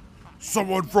interview.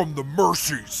 Someone from the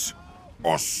Mercies.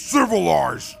 A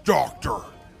civilized doctor.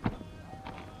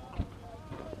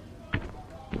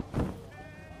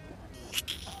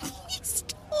 He's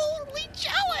totally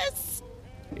jealous.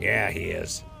 Yeah, he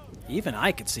is. Even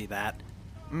I could see that.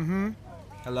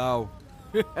 Hello.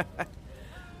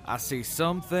 I see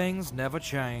some things never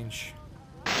change.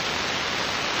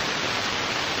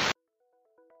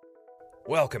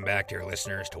 Welcome back, dear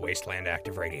listeners, to Wasteland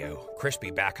Active Radio.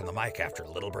 Crispy back on the mic after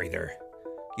a little breather.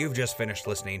 You've just finished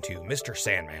listening to Mr.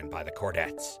 Sandman by the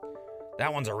Chordettes.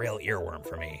 That one's a real earworm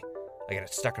for me. I get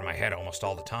it stuck in my head almost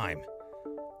all the time.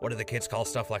 What do the kids call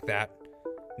stuff like that?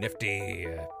 Nifty,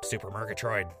 Super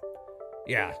Murgatroyd?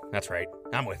 Yeah, that's right.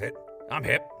 I'm with it. I'm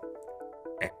hip.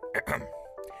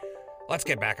 Let's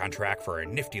get back on track for a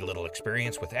nifty little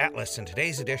experience with Atlas in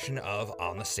today's edition of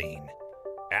On the Scene.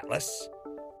 Atlas?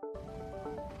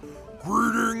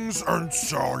 Greetings and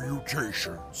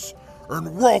salutations,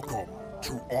 and welcome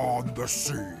to On the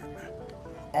Scene.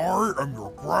 I am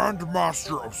your Grand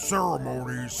Master of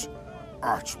Ceremonies,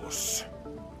 Atlas.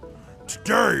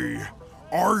 Today,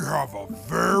 I have a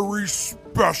very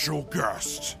special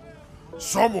guest.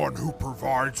 Someone who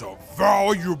provides a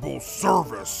valuable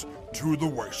service to the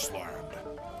Wasteland.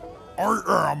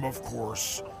 I am, of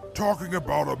course, talking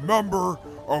about a member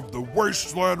of the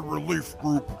Wasteland Relief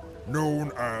Group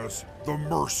known as the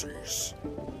Mercies.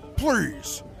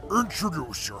 Please,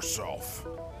 introduce yourself.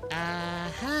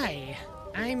 Hi.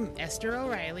 I'm Esther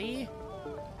O'Reilly.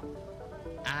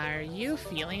 Are you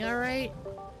feeling alright?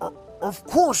 Of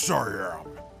course I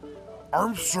am.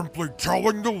 I'm simply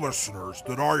telling the listeners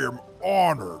that I am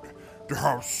honored to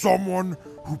have someone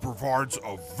who provides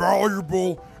a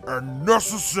valuable and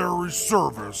necessary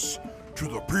service to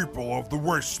the people of the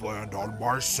Wasteland on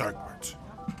my segment.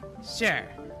 Sure.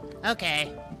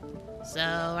 Okay. So,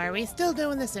 are we still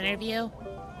doing this interview?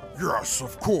 Yes,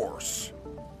 of course.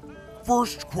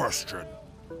 First question.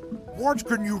 What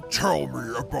can you tell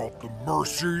me about the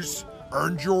Mercies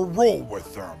and your role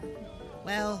with them?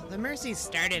 Well, the Mercies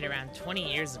started around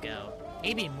 20 years ago,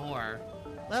 maybe more.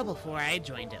 Well before I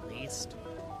joined, at least.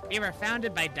 They were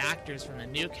founded by doctors from the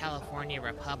New California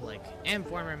Republic and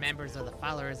former members of the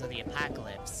Followers of the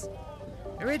Apocalypse.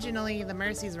 Originally, the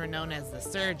Mercies were known as the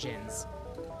Surgeons,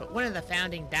 but one of the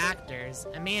founding doctors,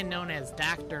 a man known as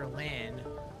Dr. Lin,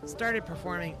 started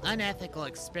performing unethical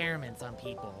experiments on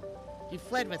people. He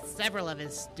fled with several of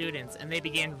his students, and they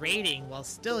began raiding while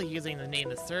still using the name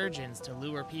the Surgeons to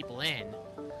lure people in.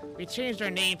 We changed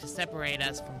our name to separate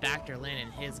us from Dr. Lin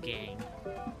and his gang.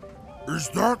 Is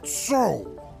that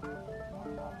so?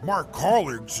 My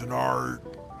colleagues and I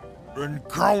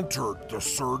encountered the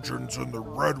Surgeons in the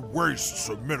Red Wastes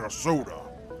of Minnesota.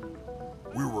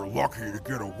 We were lucky to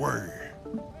get away.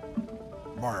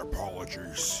 My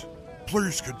apologies.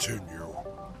 Please continue.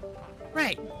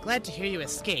 Right, glad to hear you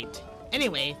escaped.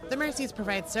 Anyway, the Mercies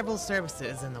provide several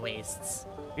services in the Wastes.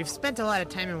 We've spent a lot of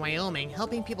time in Wyoming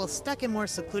helping people stuck in more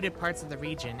secluded parts of the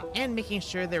region and making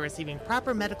sure they're receiving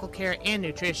proper medical care and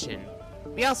nutrition.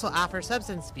 We also offer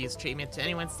substance abuse treatment to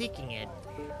anyone seeking it.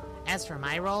 As for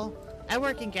my role, I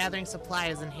work in gathering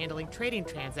supplies and handling trading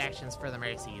transactions for the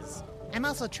Mercies. I'm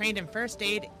also trained in first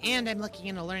aid, and I'm looking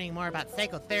into learning more about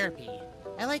psychotherapy.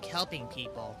 I like helping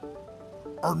people.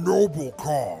 A noble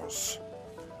cause.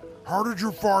 How did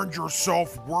you find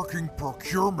yourself working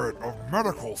procurement of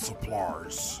medical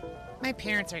supplies? My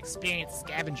parents are experienced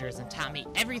scavengers and taught me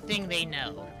everything they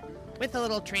know. With a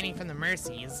little training from the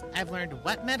Mercies, I've learned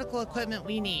what medical equipment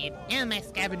we need, and my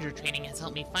scavenger training has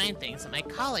helped me find things that my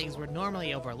colleagues would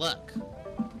normally overlook.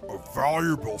 A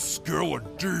valuable skill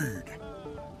indeed.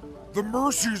 The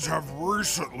Mercies have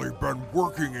recently been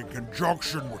working in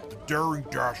conjunction with the Daring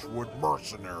Dashwood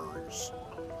mercenaries.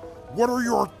 What are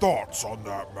your thoughts on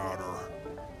that matter?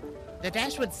 The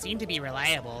Dashwoods seem to be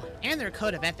reliable, and their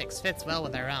code of ethics fits well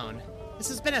with our own. This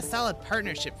has been a solid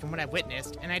partnership from what I've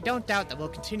witnessed, and I don't doubt that we'll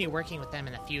continue working with them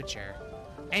in the future.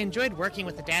 I enjoyed working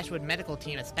with the Dashwood medical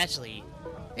team especially.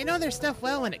 They know their stuff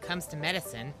well when it comes to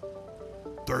medicine.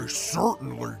 They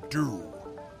certainly do.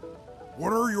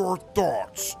 What are your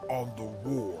thoughts on the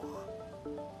war?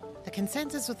 The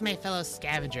consensus with my fellow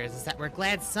scavengers is that we're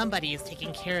glad somebody is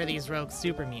taking care of these rogue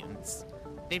super mutants.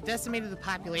 They've decimated the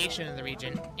population in the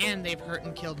region, and they've hurt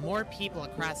and killed more people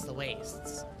across the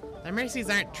wastes. The Mercies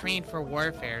aren't trained for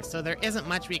warfare, so there isn't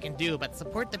much we can do but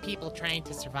support the people trying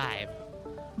to survive.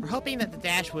 We're hoping that the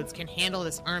Dashwoods can handle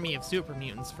this army of super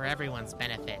mutants for everyone's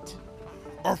benefit.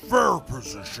 A fair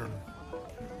position.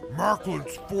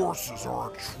 Macklin's forces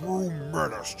are a true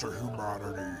menace to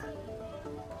humanity.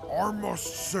 I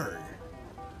must say,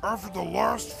 after the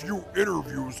last few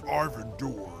interviews I've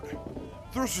endured,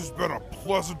 this has been a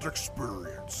pleasant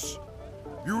experience.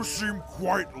 You seem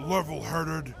quite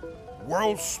level-headed,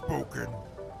 well-spoken,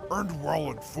 and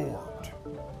well-informed.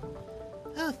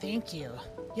 Oh, thank you.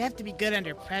 You have to be good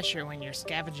under pressure when you're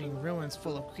scavenging ruins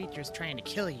full of creatures trying to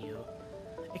kill you.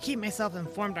 I keep myself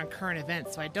informed on current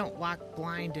events so I don't walk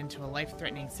blind into a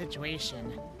life-threatening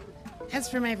situation. As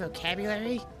for my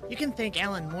vocabulary, you can thank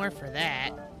Alan Moore for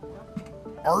that.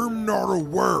 I'm not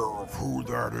aware of who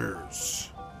that is.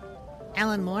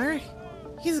 Alan Moore?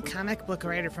 He's a comic book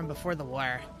writer from before the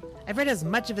war. I've read as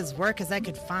much of his work as I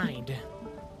could find.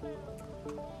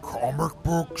 Comic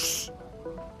books?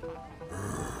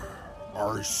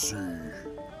 I see.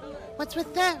 What's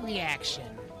with that reaction?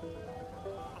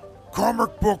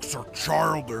 Comic books are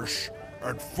childish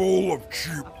and full of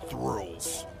cheap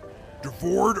thrills,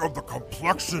 devoid of the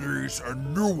complexities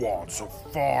and nuance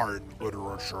of fine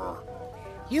literature.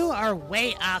 You are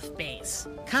way off base.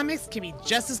 Comics can be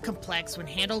just as complex when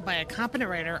handled by a competent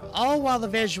writer, all while the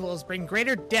visuals bring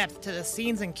greater depth to the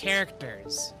scenes and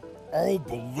characters. I'll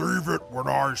believe it when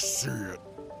I see it.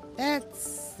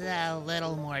 That's a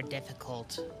little more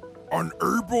difficult.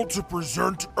 Unable to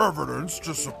present evidence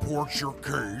to support your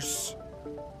case?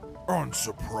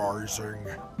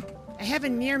 Unsurprising. I have a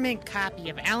near-mint copy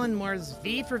of Alan Moore's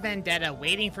V for Vendetta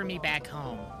waiting for me back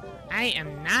home. I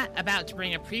am not about to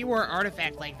bring a pre-war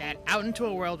artifact like that out into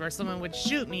a world where someone would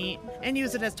shoot me and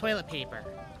use it as toilet paper.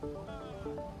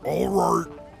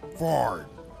 Alright, fine.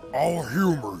 I'll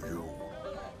humor you.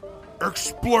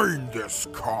 Explain this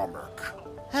comic.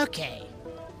 Okay.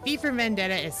 V for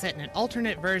Vendetta is set in an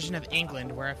alternate version of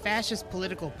England where a fascist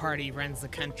political party runs the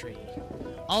country.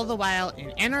 All the while,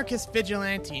 an anarchist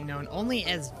vigilante known only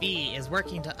as V is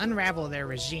working to unravel their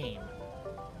regime.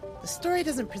 The story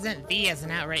doesn't present V as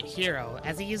an outright hero,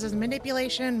 as he uses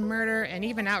manipulation, murder, and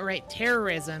even outright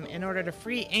terrorism in order to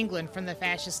free England from the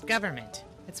fascist government.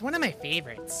 It's one of my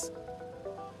favorites.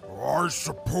 I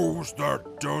suppose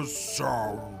that does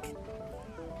sound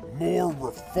more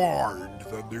refined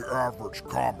than the average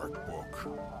comic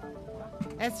book.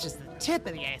 That's just the tip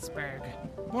of the iceberg.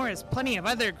 Moore has plenty of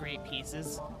other great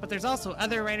pieces, but there's also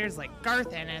other writers like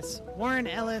Garth Ennis, Warren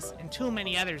Ellis, and too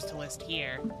many others to list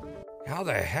here. How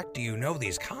the heck do you know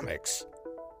these comics?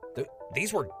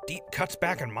 These were deep cuts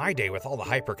back in my day with all the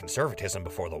hyper-conservatism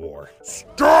before the war.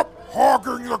 Stop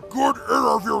hogging the good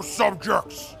interview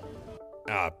subjects!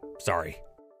 Sorry.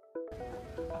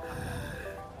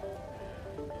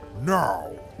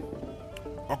 Now,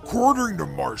 according to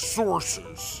my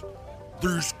sources,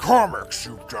 these comics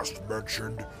you've just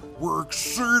mentioned were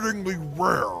exceedingly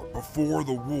rare before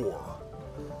the war.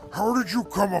 How did you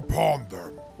come upon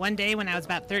them? One day when I was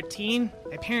about 13,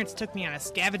 my parents took me on a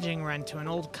scavenging run to an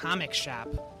old comic shop.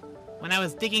 When I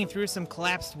was digging through some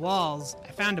collapsed walls,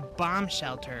 I found a bomb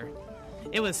shelter.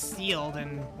 It was sealed,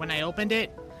 and when I opened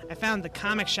it, I found the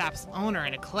comic shop's owner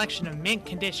and a collection of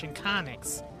mint-condition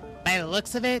comics. By the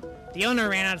looks of it, the owner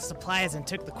ran out of supplies and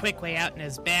took the quick way out in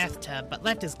his bathtub, but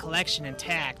left his collection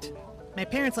intact. My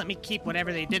parents let me keep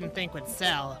whatever they didn't think would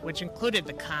sell, which included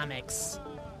the comics.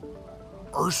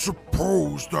 I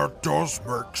suppose that does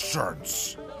make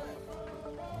sense.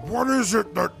 What is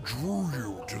it that drew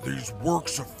you to these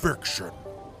works of fiction?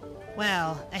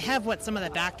 Well, I have what some of the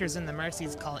doctors in the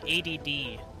Mercies call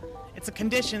ADD. It's a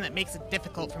condition that makes it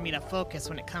difficult for me to focus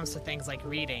when it comes to things like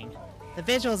reading. The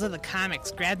visuals of the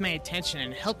comics grabbed my attention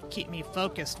and helped keep me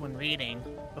focused when reading.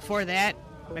 Before that,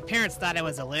 my parents thought I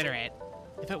was illiterate.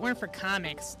 If it weren't for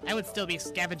comics, I would still be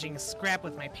scavenging scrap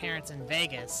with my parents in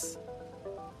Vegas.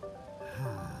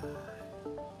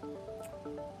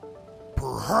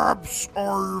 Perhaps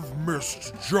I've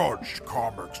misjudged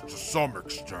comics to some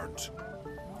extent.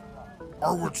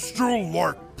 I would still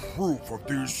like proof of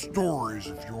these stories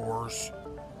of yours,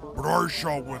 but I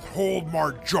shall withhold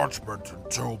my judgment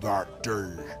until that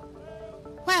day.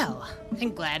 Well,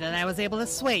 I'm glad that I was able to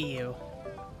sway you.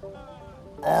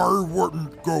 I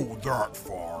wouldn't go that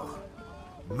far.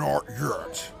 Not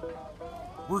yet.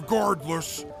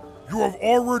 Regardless, you have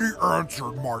already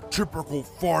answered my typical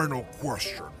final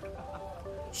question.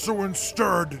 So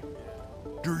instead,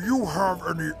 do you have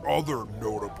any other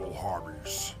notable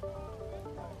hobbies?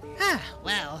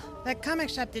 Well, that comic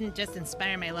shop didn't just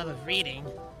inspire my love of reading.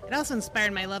 It also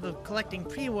inspired my love of collecting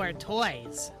pre-war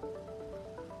toys.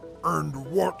 And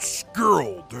what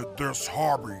skill did this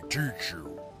hobby teach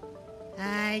you?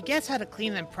 I guess how to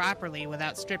clean them properly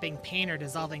without stripping paint or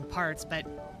dissolving parts, but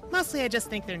mostly I just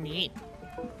think they're neat.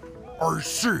 I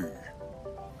see.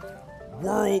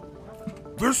 Well,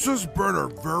 this has been a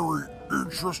very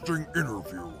interesting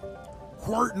interview.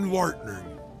 Quite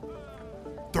enlightening.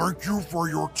 Thank you for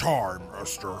your time,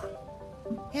 Esther.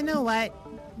 You know what?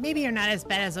 Maybe you're not as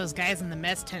bad as those guys in the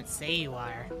mess tent say you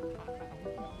are.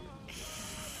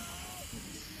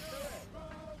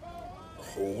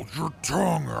 Hold your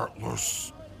tongue,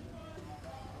 Atlas.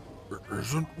 It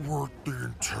isn't worth the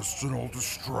intestinal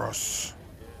distress.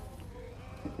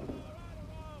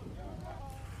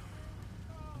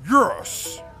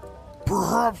 Yes,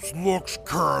 perhaps looks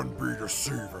can be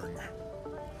deceiving.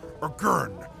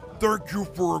 Again, thank you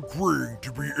for agreeing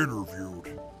to be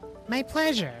interviewed. My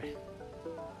pleasure.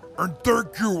 And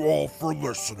thank you all for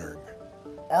listening.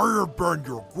 I have been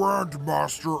your Grand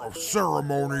Master of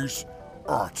Ceremonies,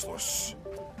 Atlas.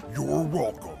 You're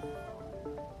welcome.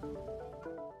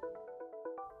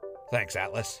 Thanks,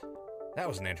 Atlas. That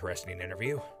was an interesting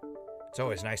interview. It's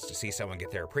always nice to see someone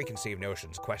get their preconceived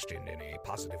notions questioned in a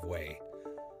positive way.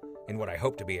 In what I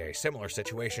hope to be a similar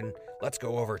situation, let's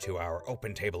go over to our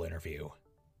open table interview.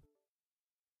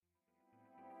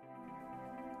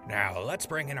 Now, let's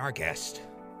bring in our guest.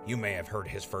 You may have heard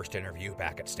his first interview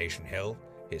back at Station Hill,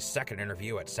 his second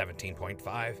interview at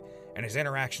 17.5, and his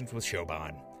interactions with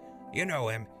Shoban. You know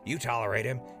him, you tolerate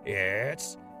him.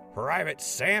 It's Private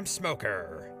Sam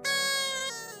Smoker.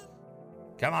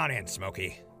 Come on in,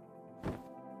 Smokey.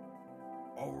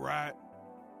 All right.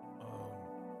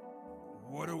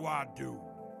 What do I do?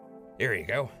 Here you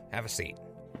go. Have a seat.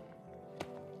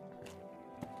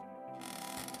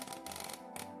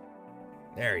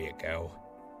 There you go.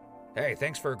 Hey,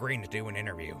 thanks for agreeing to do an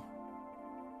interview.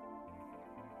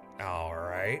 All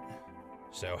right.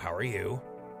 So, how are you?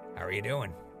 How are you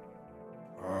doing?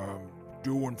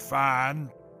 Doing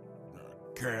fine.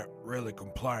 Can't really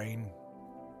complain.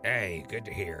 Hey, good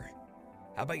to hear.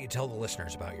 How about you tell the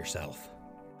listeners about yourself?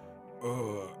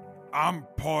 I'm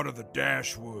part of the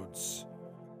Dashwoods.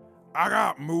 I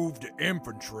got moved to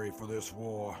infantry for this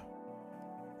war.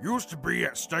 Used to be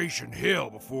at Station Hill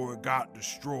before it got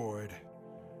destroyed.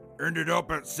 Ended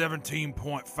up at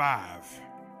 17.5.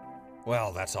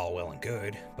 Well, that's all well and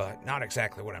good, but not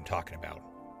exactly what I'm talking about.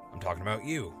 I'm talking about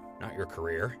you, not your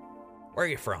career. Where are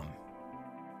you from?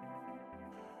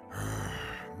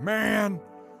 Man,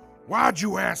 why'd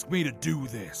you ask me to do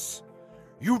this?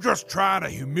 You just try to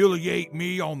humiliate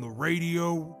me on the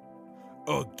radio?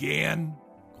 Again?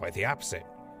 Quite the opposite.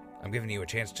 I'm giving you a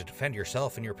chance to defend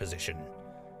yourself and your position.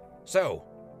 So,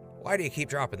 why do you keep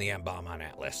dropping the M-bomb on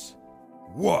Atlas?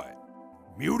 What?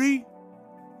 Muty?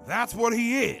 That's what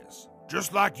he is.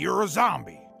 Just like you're a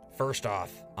zombie. First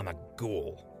off, I'm a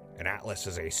ghoul, and Atlas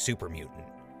is a super mutant.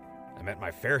 I met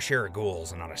my fair share of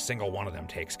ghouls, and not a single one of them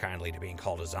takes kindly to being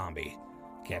called a zombie.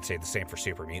 Can't say the same for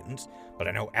super mutants, but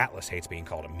I know Atlas hates being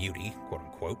called a mutie,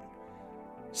 quote-unquote.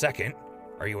 Second,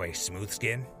 are you a smooth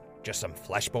skin? Just some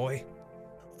flesh boy?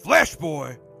 Flesh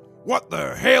boy? What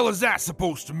the hell is that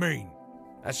supposed to mean?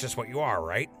 That's just what you are,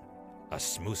 right? A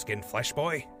smooth-skinned flesh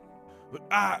boy? But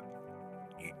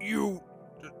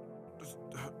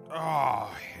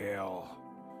oh, hell.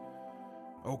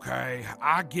 Okay,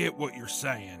 I get what you're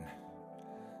saying.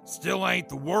 Still ain't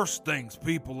the worst things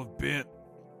people have been...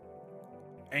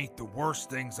 Ain't the worst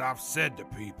things I've said to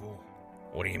people.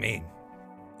 What do you mean?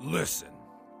 Listen,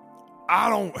 I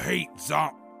don't hate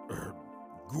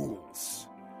ghouls.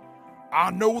 I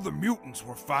know the mutants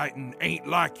we're fighting ain't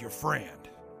like your friend.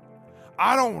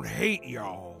 I don't hate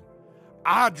y'all.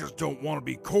 I just don't want to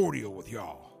be cordial with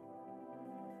y'all.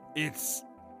 It's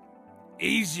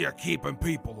easier keeping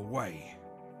people away.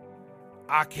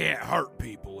 I can't hurt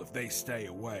people if they stay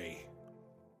away.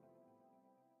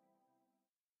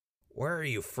 Where are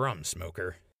you from,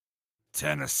 Smoker?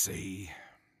 Tennessee.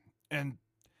 And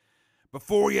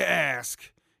before you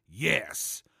ask,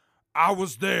 yes, I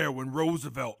was there when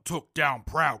Roosevelt took down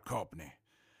Proud Company.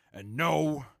 And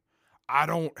no, I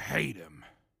don't hate him.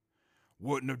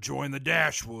 Wouldn't have joined the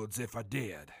Dashwoods if I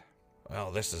did.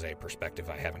 Well, this is a perspective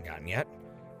I haven't gotten yet.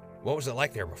 What was it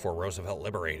like there before Roosevelt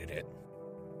liberated it?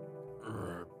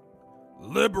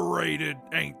 Liberated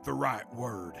ain't the right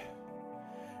word.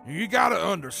 You gotta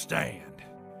understand,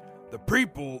 the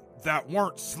people that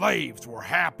weren't slaves were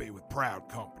happy with Proud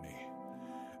Company.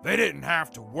 They didn't have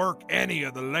to work any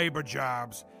of the labor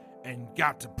jobs and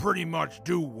got to pretty much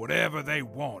do whatever they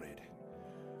wanted.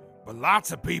 But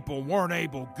lots of people weren't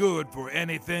able good for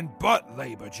anything but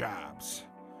labor jobs.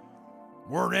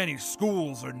 Weren't any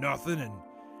schools or nothing, and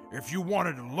if you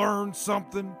wanted to learn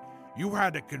something, you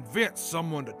had to convince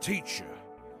someone to teach you.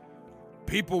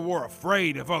 People were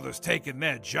afraid of others taking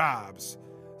their jobs,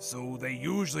 so they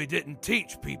usually didn't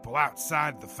teach people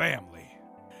outside the family.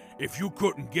 If you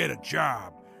couldn't get a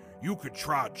job, you could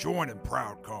try joining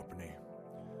Proud Company.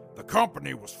 The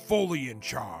company was fully in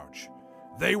charge.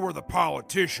 They were the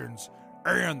politicians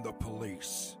and the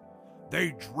police.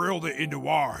 They drilled it into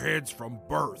our heads from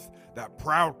birth that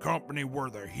Proud Company were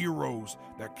the heroes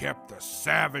that kept the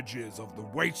savages of the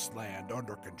wasteland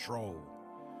under control.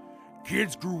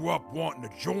 Kids grew up wanting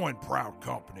to join Proud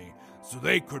Company so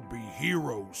they could be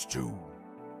heroes too.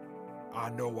 I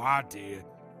know I did.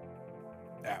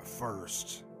 At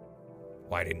first.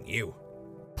 Why didn't you?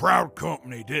 Proud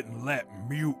Company didn't let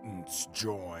mutants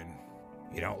join.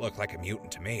 You don't look like a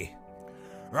mutant to me.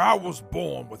 I was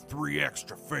born with 3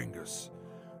 extra fingers.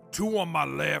 2 on my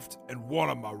left and 1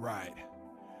 on my right.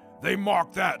 They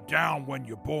mark that down when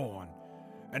you're born,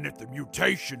 and if the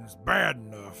mutation's bad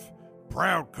enough,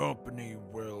 Proud Company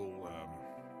will,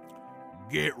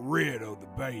 get rid of the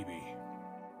baby.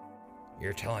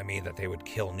 You're telling me that they would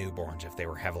kill newborns if they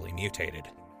were heavily mutated?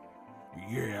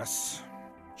 Yes.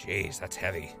 Jeez, that's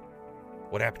heavy.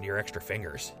 What happened to your extra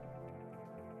fingers?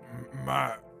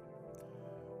 My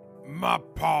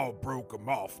paw broke 'em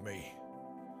off me.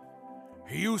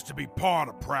 He used to be part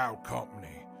of Proud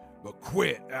Company, but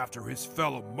quit after his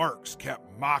fellow mercs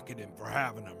kept mocking him for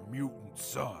having a mutant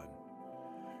son.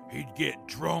 He'd get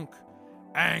drunk,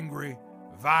 angry,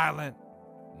 violent,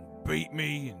 and beat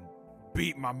me and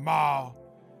beat my ma,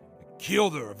 and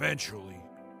killed her eventually.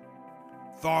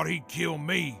 Thought he'd kill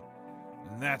me,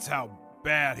 and that's how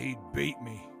bad he'd beat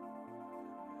me.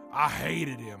 I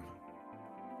hated him,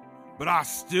 but I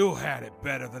still had it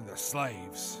better than the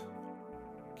slaves.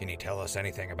 Can you tell us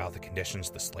anything about the conditions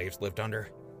the slaves lived under?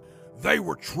 They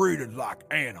were treated like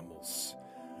animals.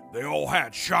 They all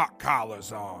had shock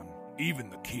collars on, even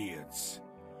the kids.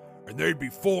 And they'd be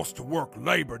forced to work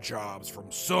labor jobs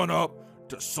from sunup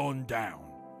to sundown.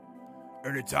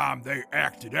 Anytime they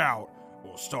acted out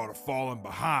or started falling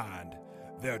behind,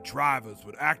 their drivers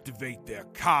would activate their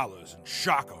collars and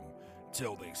shock them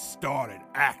till they started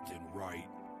acting right.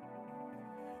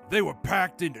 They were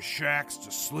packed into shacks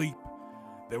to sleep.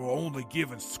 They were only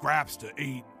given scraps to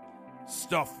eat,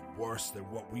 stuff worse than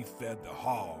what we fed the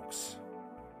hogs.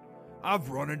 I've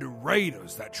run into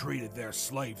raiders that treated their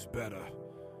slaves better,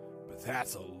 but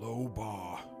that's a low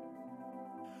bar.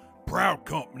 Proud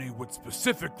Company would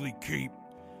specifically keep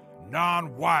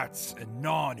non-whites and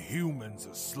non-humans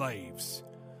as slaves.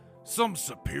 Some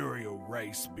superior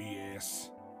race BS.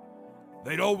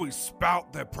 They'd always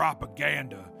spout their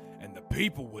propaganda and the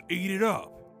people would eat it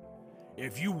up.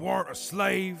 If you weren't a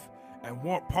slave and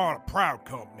weren't part of Proud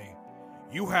Company,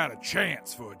 you had a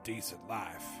chance for a decent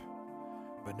life,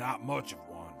 but not much of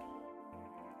one.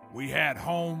 We had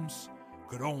homes,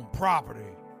 could own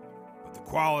property, but the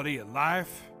quality of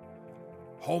life,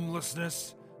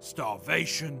 homelessness,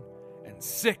 starvation, and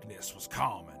sickness was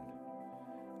common.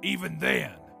 Even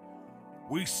then,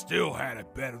 we still had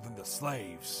it better than the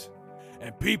slaves,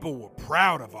 and people were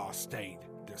proud of our state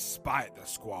despite the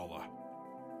squalor.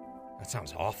 That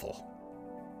sounds awful.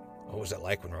 What was it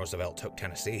like when Roosevelt took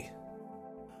Tennessee?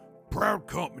 Proud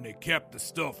Company kept the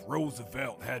stuff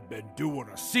Roosevelt had been doing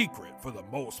a secret for the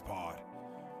most part.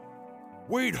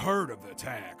 We'd heard of the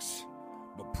attacks,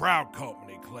 but Proud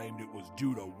Company claimed it was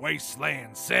due to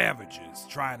wasteland savages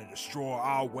trying to destroy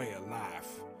our way of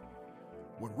life.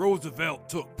 When Roosevelt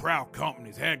took Proud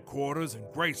Company's headquarters in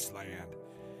Graceland,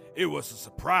 it was a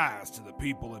surprise to the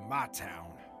people in my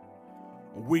town.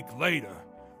 A week later,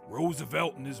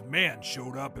 Roosevelt and his men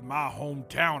showed up in my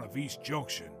hometown of East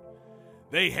Junction.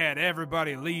 They had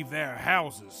everybody leave their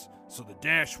houses so the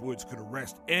Dashwoods could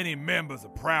arrest any members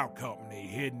of Proud Company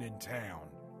hidden in town.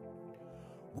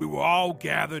 We were all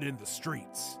gathered in the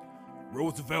streets.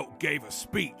 Roosevelt gave a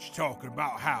speech talking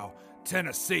about how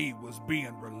Tennessee was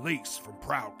being released from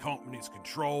Proud Company's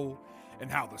control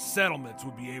and how the settlements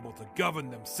would be able to govern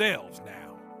themselves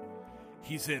now.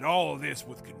 He said all of this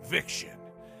with conviction,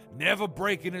 never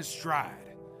breaking his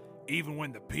stride, even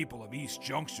when the people of East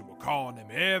Junction were calling him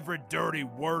every dirty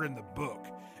word in the book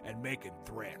and making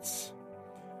threats.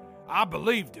 I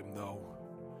believed him, though.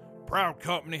 Proud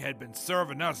Company had been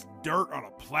serving us dirt on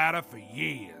a platter for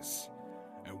years,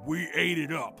 and we ate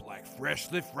it up like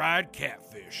freshly fried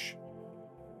catfish.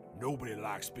 Nobody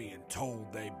likes being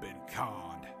told they've been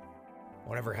conned.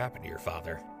 Whatever happened to your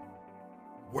father?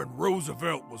 When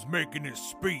Roosevelt was making his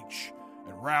speech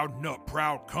and rounding up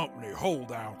Proud Company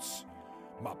holdouts,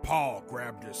 my pa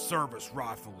grabbed his service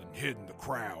rifle and hid in the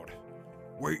crowd,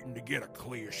 waiting to get a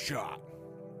clear shot.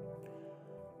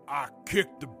 I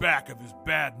kicked the back of his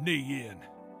bad knee in.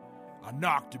 I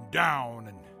knocked him down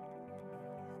and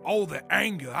all the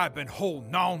anger I've been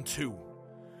holding on to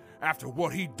after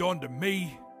what he'd done to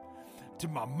me, to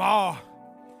my ma.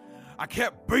 I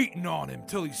kept beating on him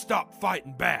till he stopped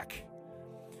fighting back.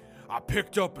 I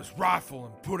picked up his rifle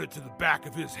and put it to the back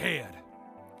of his head.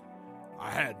 I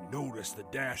hadn't noticed the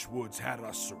Dashwoods had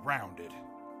us surrounded.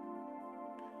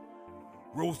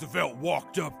 Roosevelt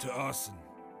walked up to us and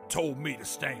told me to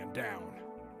stand down.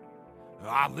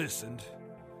 I listened.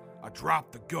 I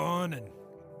dropped the gun and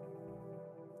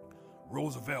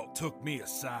Roosevelt took me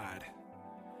aside.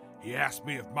 He asked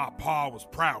me if my pa was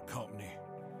proud company.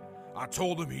 I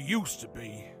told him he used to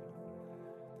be.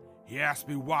 He asked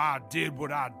me why I did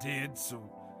what I did, so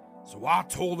I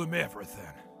told him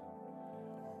everything.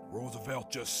 Roosevelt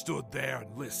just stood there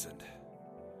and listened.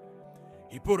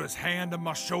 He put his hand on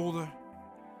my shoulder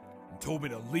and told me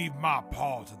to leave my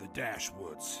pa to the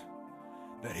Dashwoods,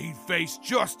 that he'd face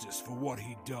justice for what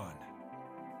he'd done.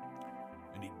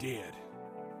 And he did.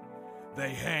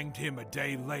 They hanged him a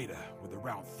day later with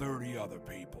around 30 other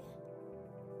people.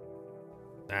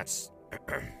 That's...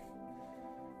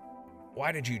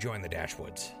 Why did you join the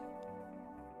Dashwoods?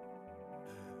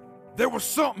 There was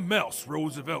something else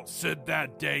Roosevelt said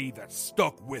that day that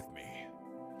stuck with me.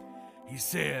 He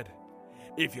said,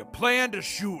 if you plan to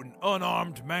shoot an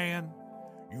unarmed man,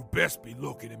 you best be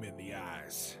looking him in the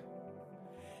eyes.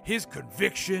 His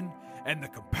conviction and the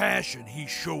compassion he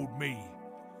showed me,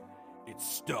 it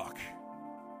stuck.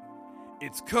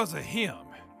 It's 'cause of him.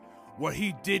 What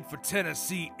he did for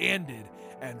Tennessee ended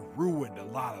and ruined a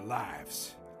lot of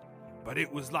lives. But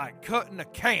it was like cutting a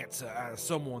cancer out of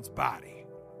someone's body.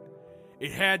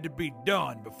 It had to be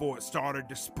done before it started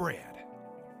to spread.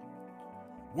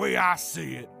 Way I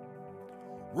see it,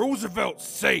 Roosevelt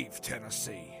saved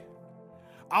Tennessee.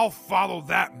 I'll follow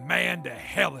that man to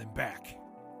hell and back.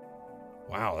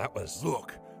 Wow, that was...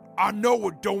 Look, I know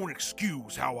it don't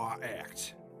excuse how I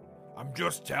act. I'm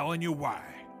just telling you why.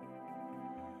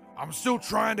 I'm still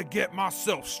trying to get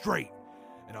myself straight,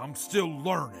 and I'm still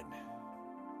learning.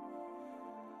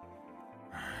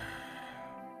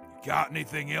 Got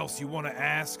anything else you want to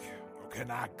ask, or can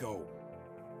I go?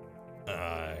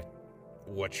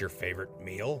 What's your favorite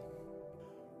meal?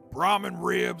 Brahmin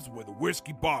ribs with a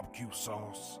whiskey barbecue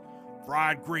sauce,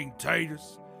 fried green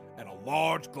taters, and a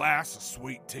large glass of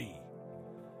sweet tea.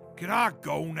 Can I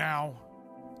go now?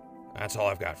 That's all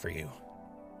I've got for you.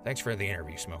 Thanks for the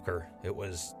interview, Smoker. It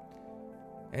was...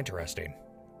 interesting.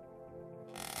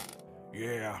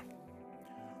 Yeah.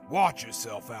 Watch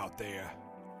yourself out there.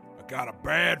 I got a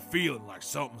bad feeling like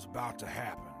something's about to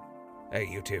happen. Hey,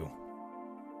 you too.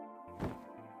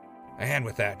 And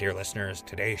with that, dear listeners,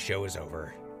 today's show is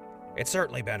over. It's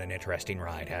certainly been an interesting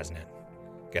ride, hasn't it?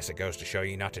 Guess it goes to show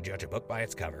you not to judge a book by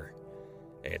its cover.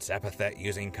 It's epithet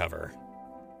using cover.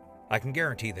 I can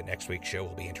guarantee that next week's show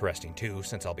will be interesting too,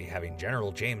 since I'll be having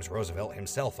General James Roosevelt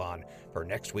himself on for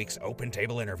next week's open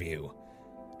table interview.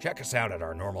 Check us out at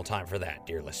our normal time for that,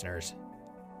 dear listeners.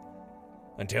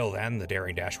 Until then, the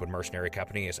Daring Dashwood Mercenary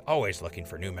Company is always looking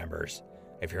for new members.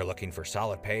 If you're looking for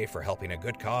solid pay for helping a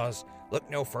good cause, look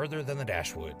no further than the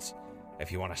Dashwoods.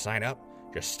 If you want to sign up,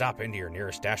 just stop into your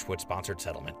nearest Dashwood-sponsored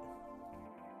settlement.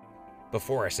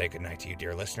 Before I say goodnight to you,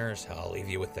 dear listeners, I'll leave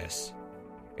you with this.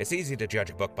 It's easy to judge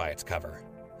a book by its cover,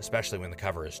 especially when the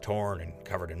cover is torn and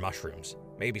covered in mushrooms,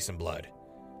 maybe some blood.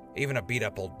 Even a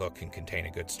beat-up old book can contain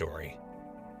a good story.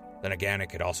 Then again, it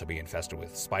could also be infested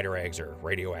with spider eggs or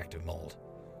radioactive mold.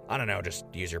 I don't know, just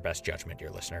use your best judgment,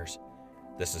 dear listeners.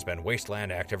 This has been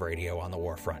Wasteland Active Radio on the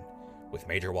Warfront, with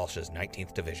Major Walsh's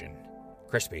 19th Division.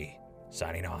 Crispy,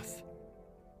 signing off.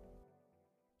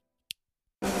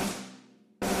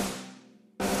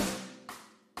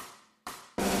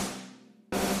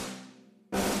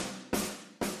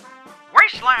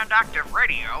 Wasteland Active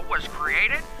Radio was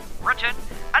created, written,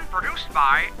 and produced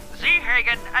by Z.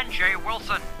 Hagen and Jay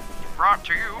Wilson. Brought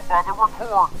to you by the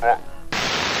Record Button.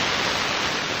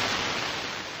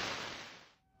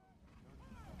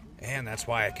 And that's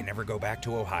why I can never go back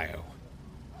to Ohio.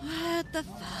 What the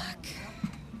fuck?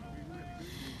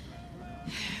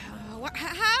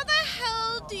 How the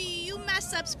hell do you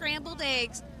mess up scrambled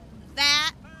eggs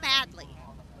that badly?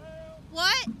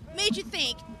 What made you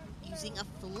think using a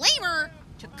flamer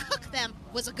to cook them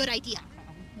was a good idea?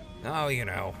 Oh, you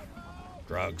know,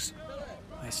 drugs.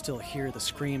 I still hear the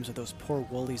screams of those poor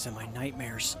woolies in my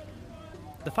nightmares.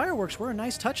 The fireworks were a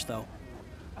nice touch, though.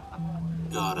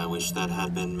 God, I wish that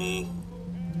had been me.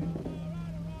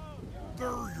 There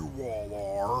you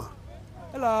all are.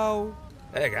 Hello.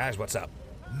 Hey guys, what's up?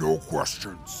 No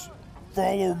questions.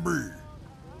 Follow me.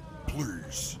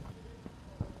 Please.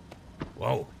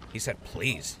 Whoa, he said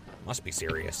please. Must be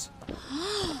serious.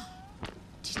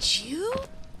 Did you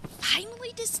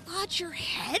finally dislodge your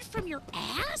head from your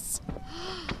ass?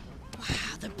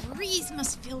 Wow, the breeze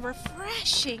must feel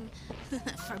refreshing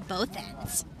for both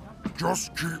ends.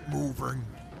 Just keep moving.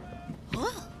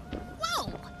 Oh,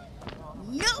 whoa!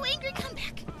 No angry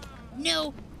comeback.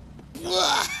 No.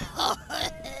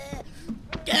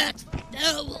 That's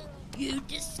foul, you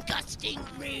disgusting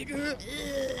raider.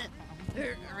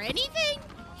 Or anything?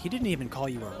 He didn't even call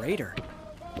you a raider.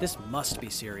 This must be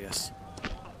serious.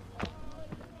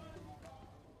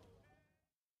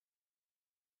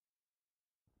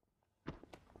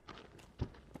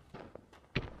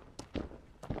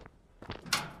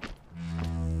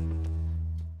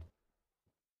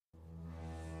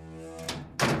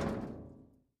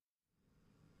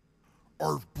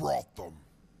 I've brought them.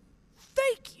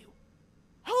 Thank you.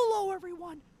 Hello,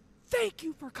 everyone. Thank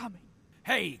you for coming.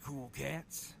 Hey, cool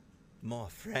cats. More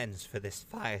friends for this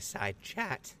fireside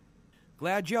chat.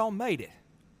 Glad y'all made it.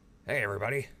 Hey,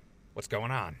 everybody. What's going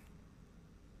on?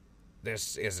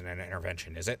 This isn't an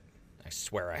intervention, is it? I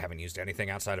swear I haven't used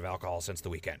anything outside of alcohol since the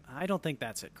weekend. I don't think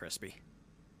that's it, Crispy.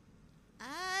 You're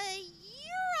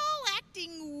all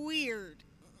acting weird.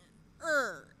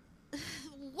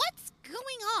 What's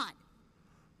going on?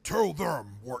 Tell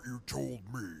them what you told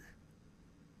me.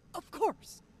 Of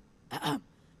course.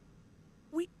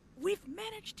 We've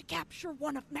managed to capture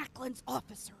one of Macklin's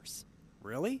officers.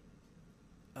 Really?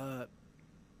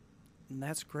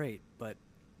 That's great, but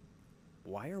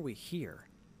why are we here?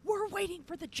 We're waiting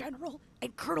for the General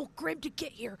and Colonel Grimm to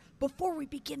get here before we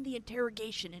begin the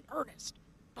interrogation in earnest.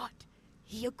 But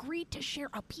he agreed to share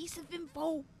a piece of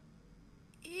info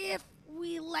if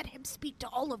we let him speak to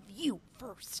all of you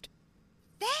first.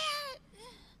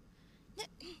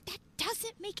 That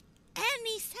doesn't make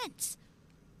any sense.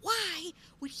 Why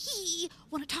would he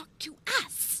want to talk to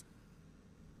us?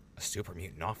 A super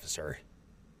mutant officer?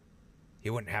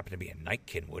 He wouldn't happen to be a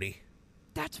Nightkin, would he?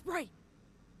 That's right.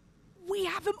 We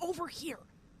have him over here.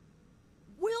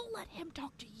 We'll let him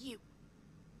talk to you.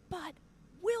 But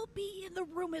we'll be in the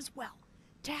room as well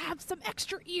to have some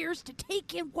extra ears to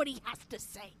take in what he has to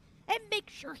say and make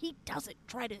sure he doesn't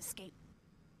try to escape.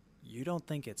 You don't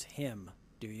think it's him,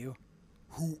 do you?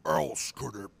 Who else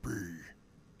could it be?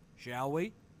 Shall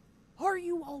we? Are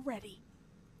you all ready?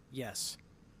 Yes.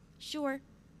 Sure.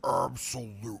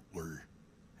 Absolutely.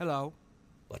 Hello.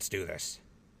 Let's do this.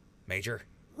 Major?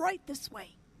 Right this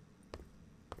way.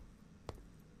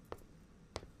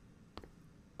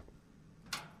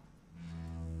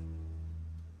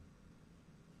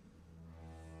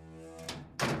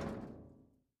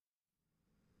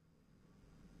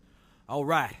 All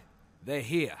right. They're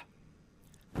here.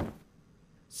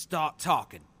 Start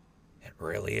talking. It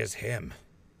really is him.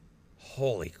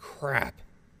 Holy crap.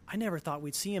 I never thought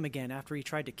we'd see him again after he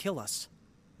tried to kill us.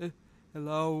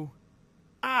 Hello?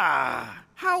 Ah,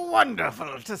 how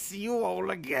wonderful to see you all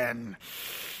again.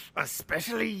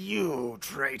 Especially you,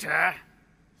 traitor.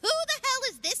 Who the hell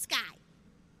is this guy?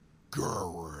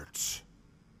 Garrett.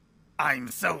 I'm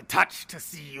so touched to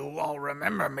see you all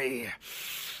remember me.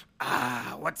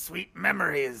 Ah, what sweet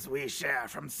memories we share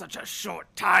from such a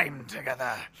short time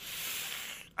together.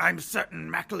 I'm certain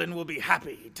Macklin will be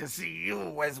happy to see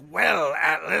you as well,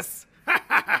 Atlas. The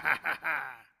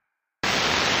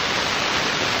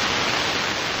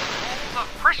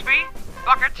Crispy,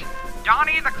 Bucket,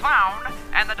 Donnie the Clown,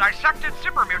 and the Dissected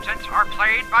Super Mutant are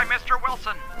played by Mr.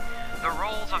 Wilson. The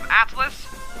roles of Atlas,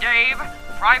 Dave,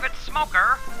 Private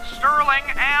Smoker, Sterling,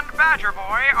 and Badger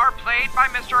Boy are played by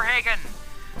Mr. Hagen.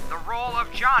 The role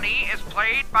of Johnny is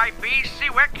played by B.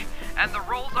 Seawick, and the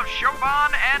roles of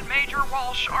Shoban and Major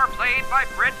Walsh are played by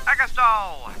Britt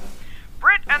Eggesdahl.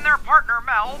 Britt and their partner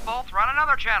Mel both run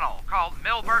another channel called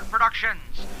Milbert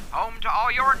Productions, home to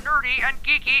all your nerdy and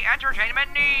geeky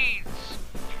entertainment needs.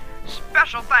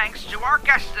 Special thanks to our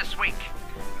guests this week,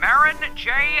 Marin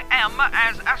J.M.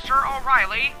 as Esther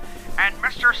O'Reilly, and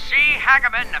Mr. C.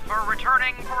 Hageman for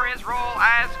returning for his role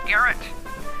as Garrett.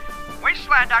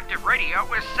 Wasteland Active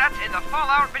Radio is set in the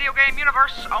Fallout video game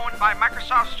universe owned by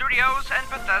Microsoft Studios and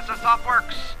Bethesda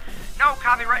Softworks. No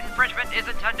copyright infringement is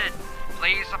intended.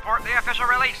 Please support the official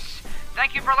release.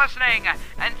 Thank you for listening,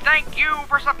 and thank you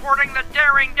for supporting the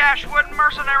Daring Dashwood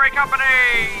Mercenary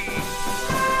Company!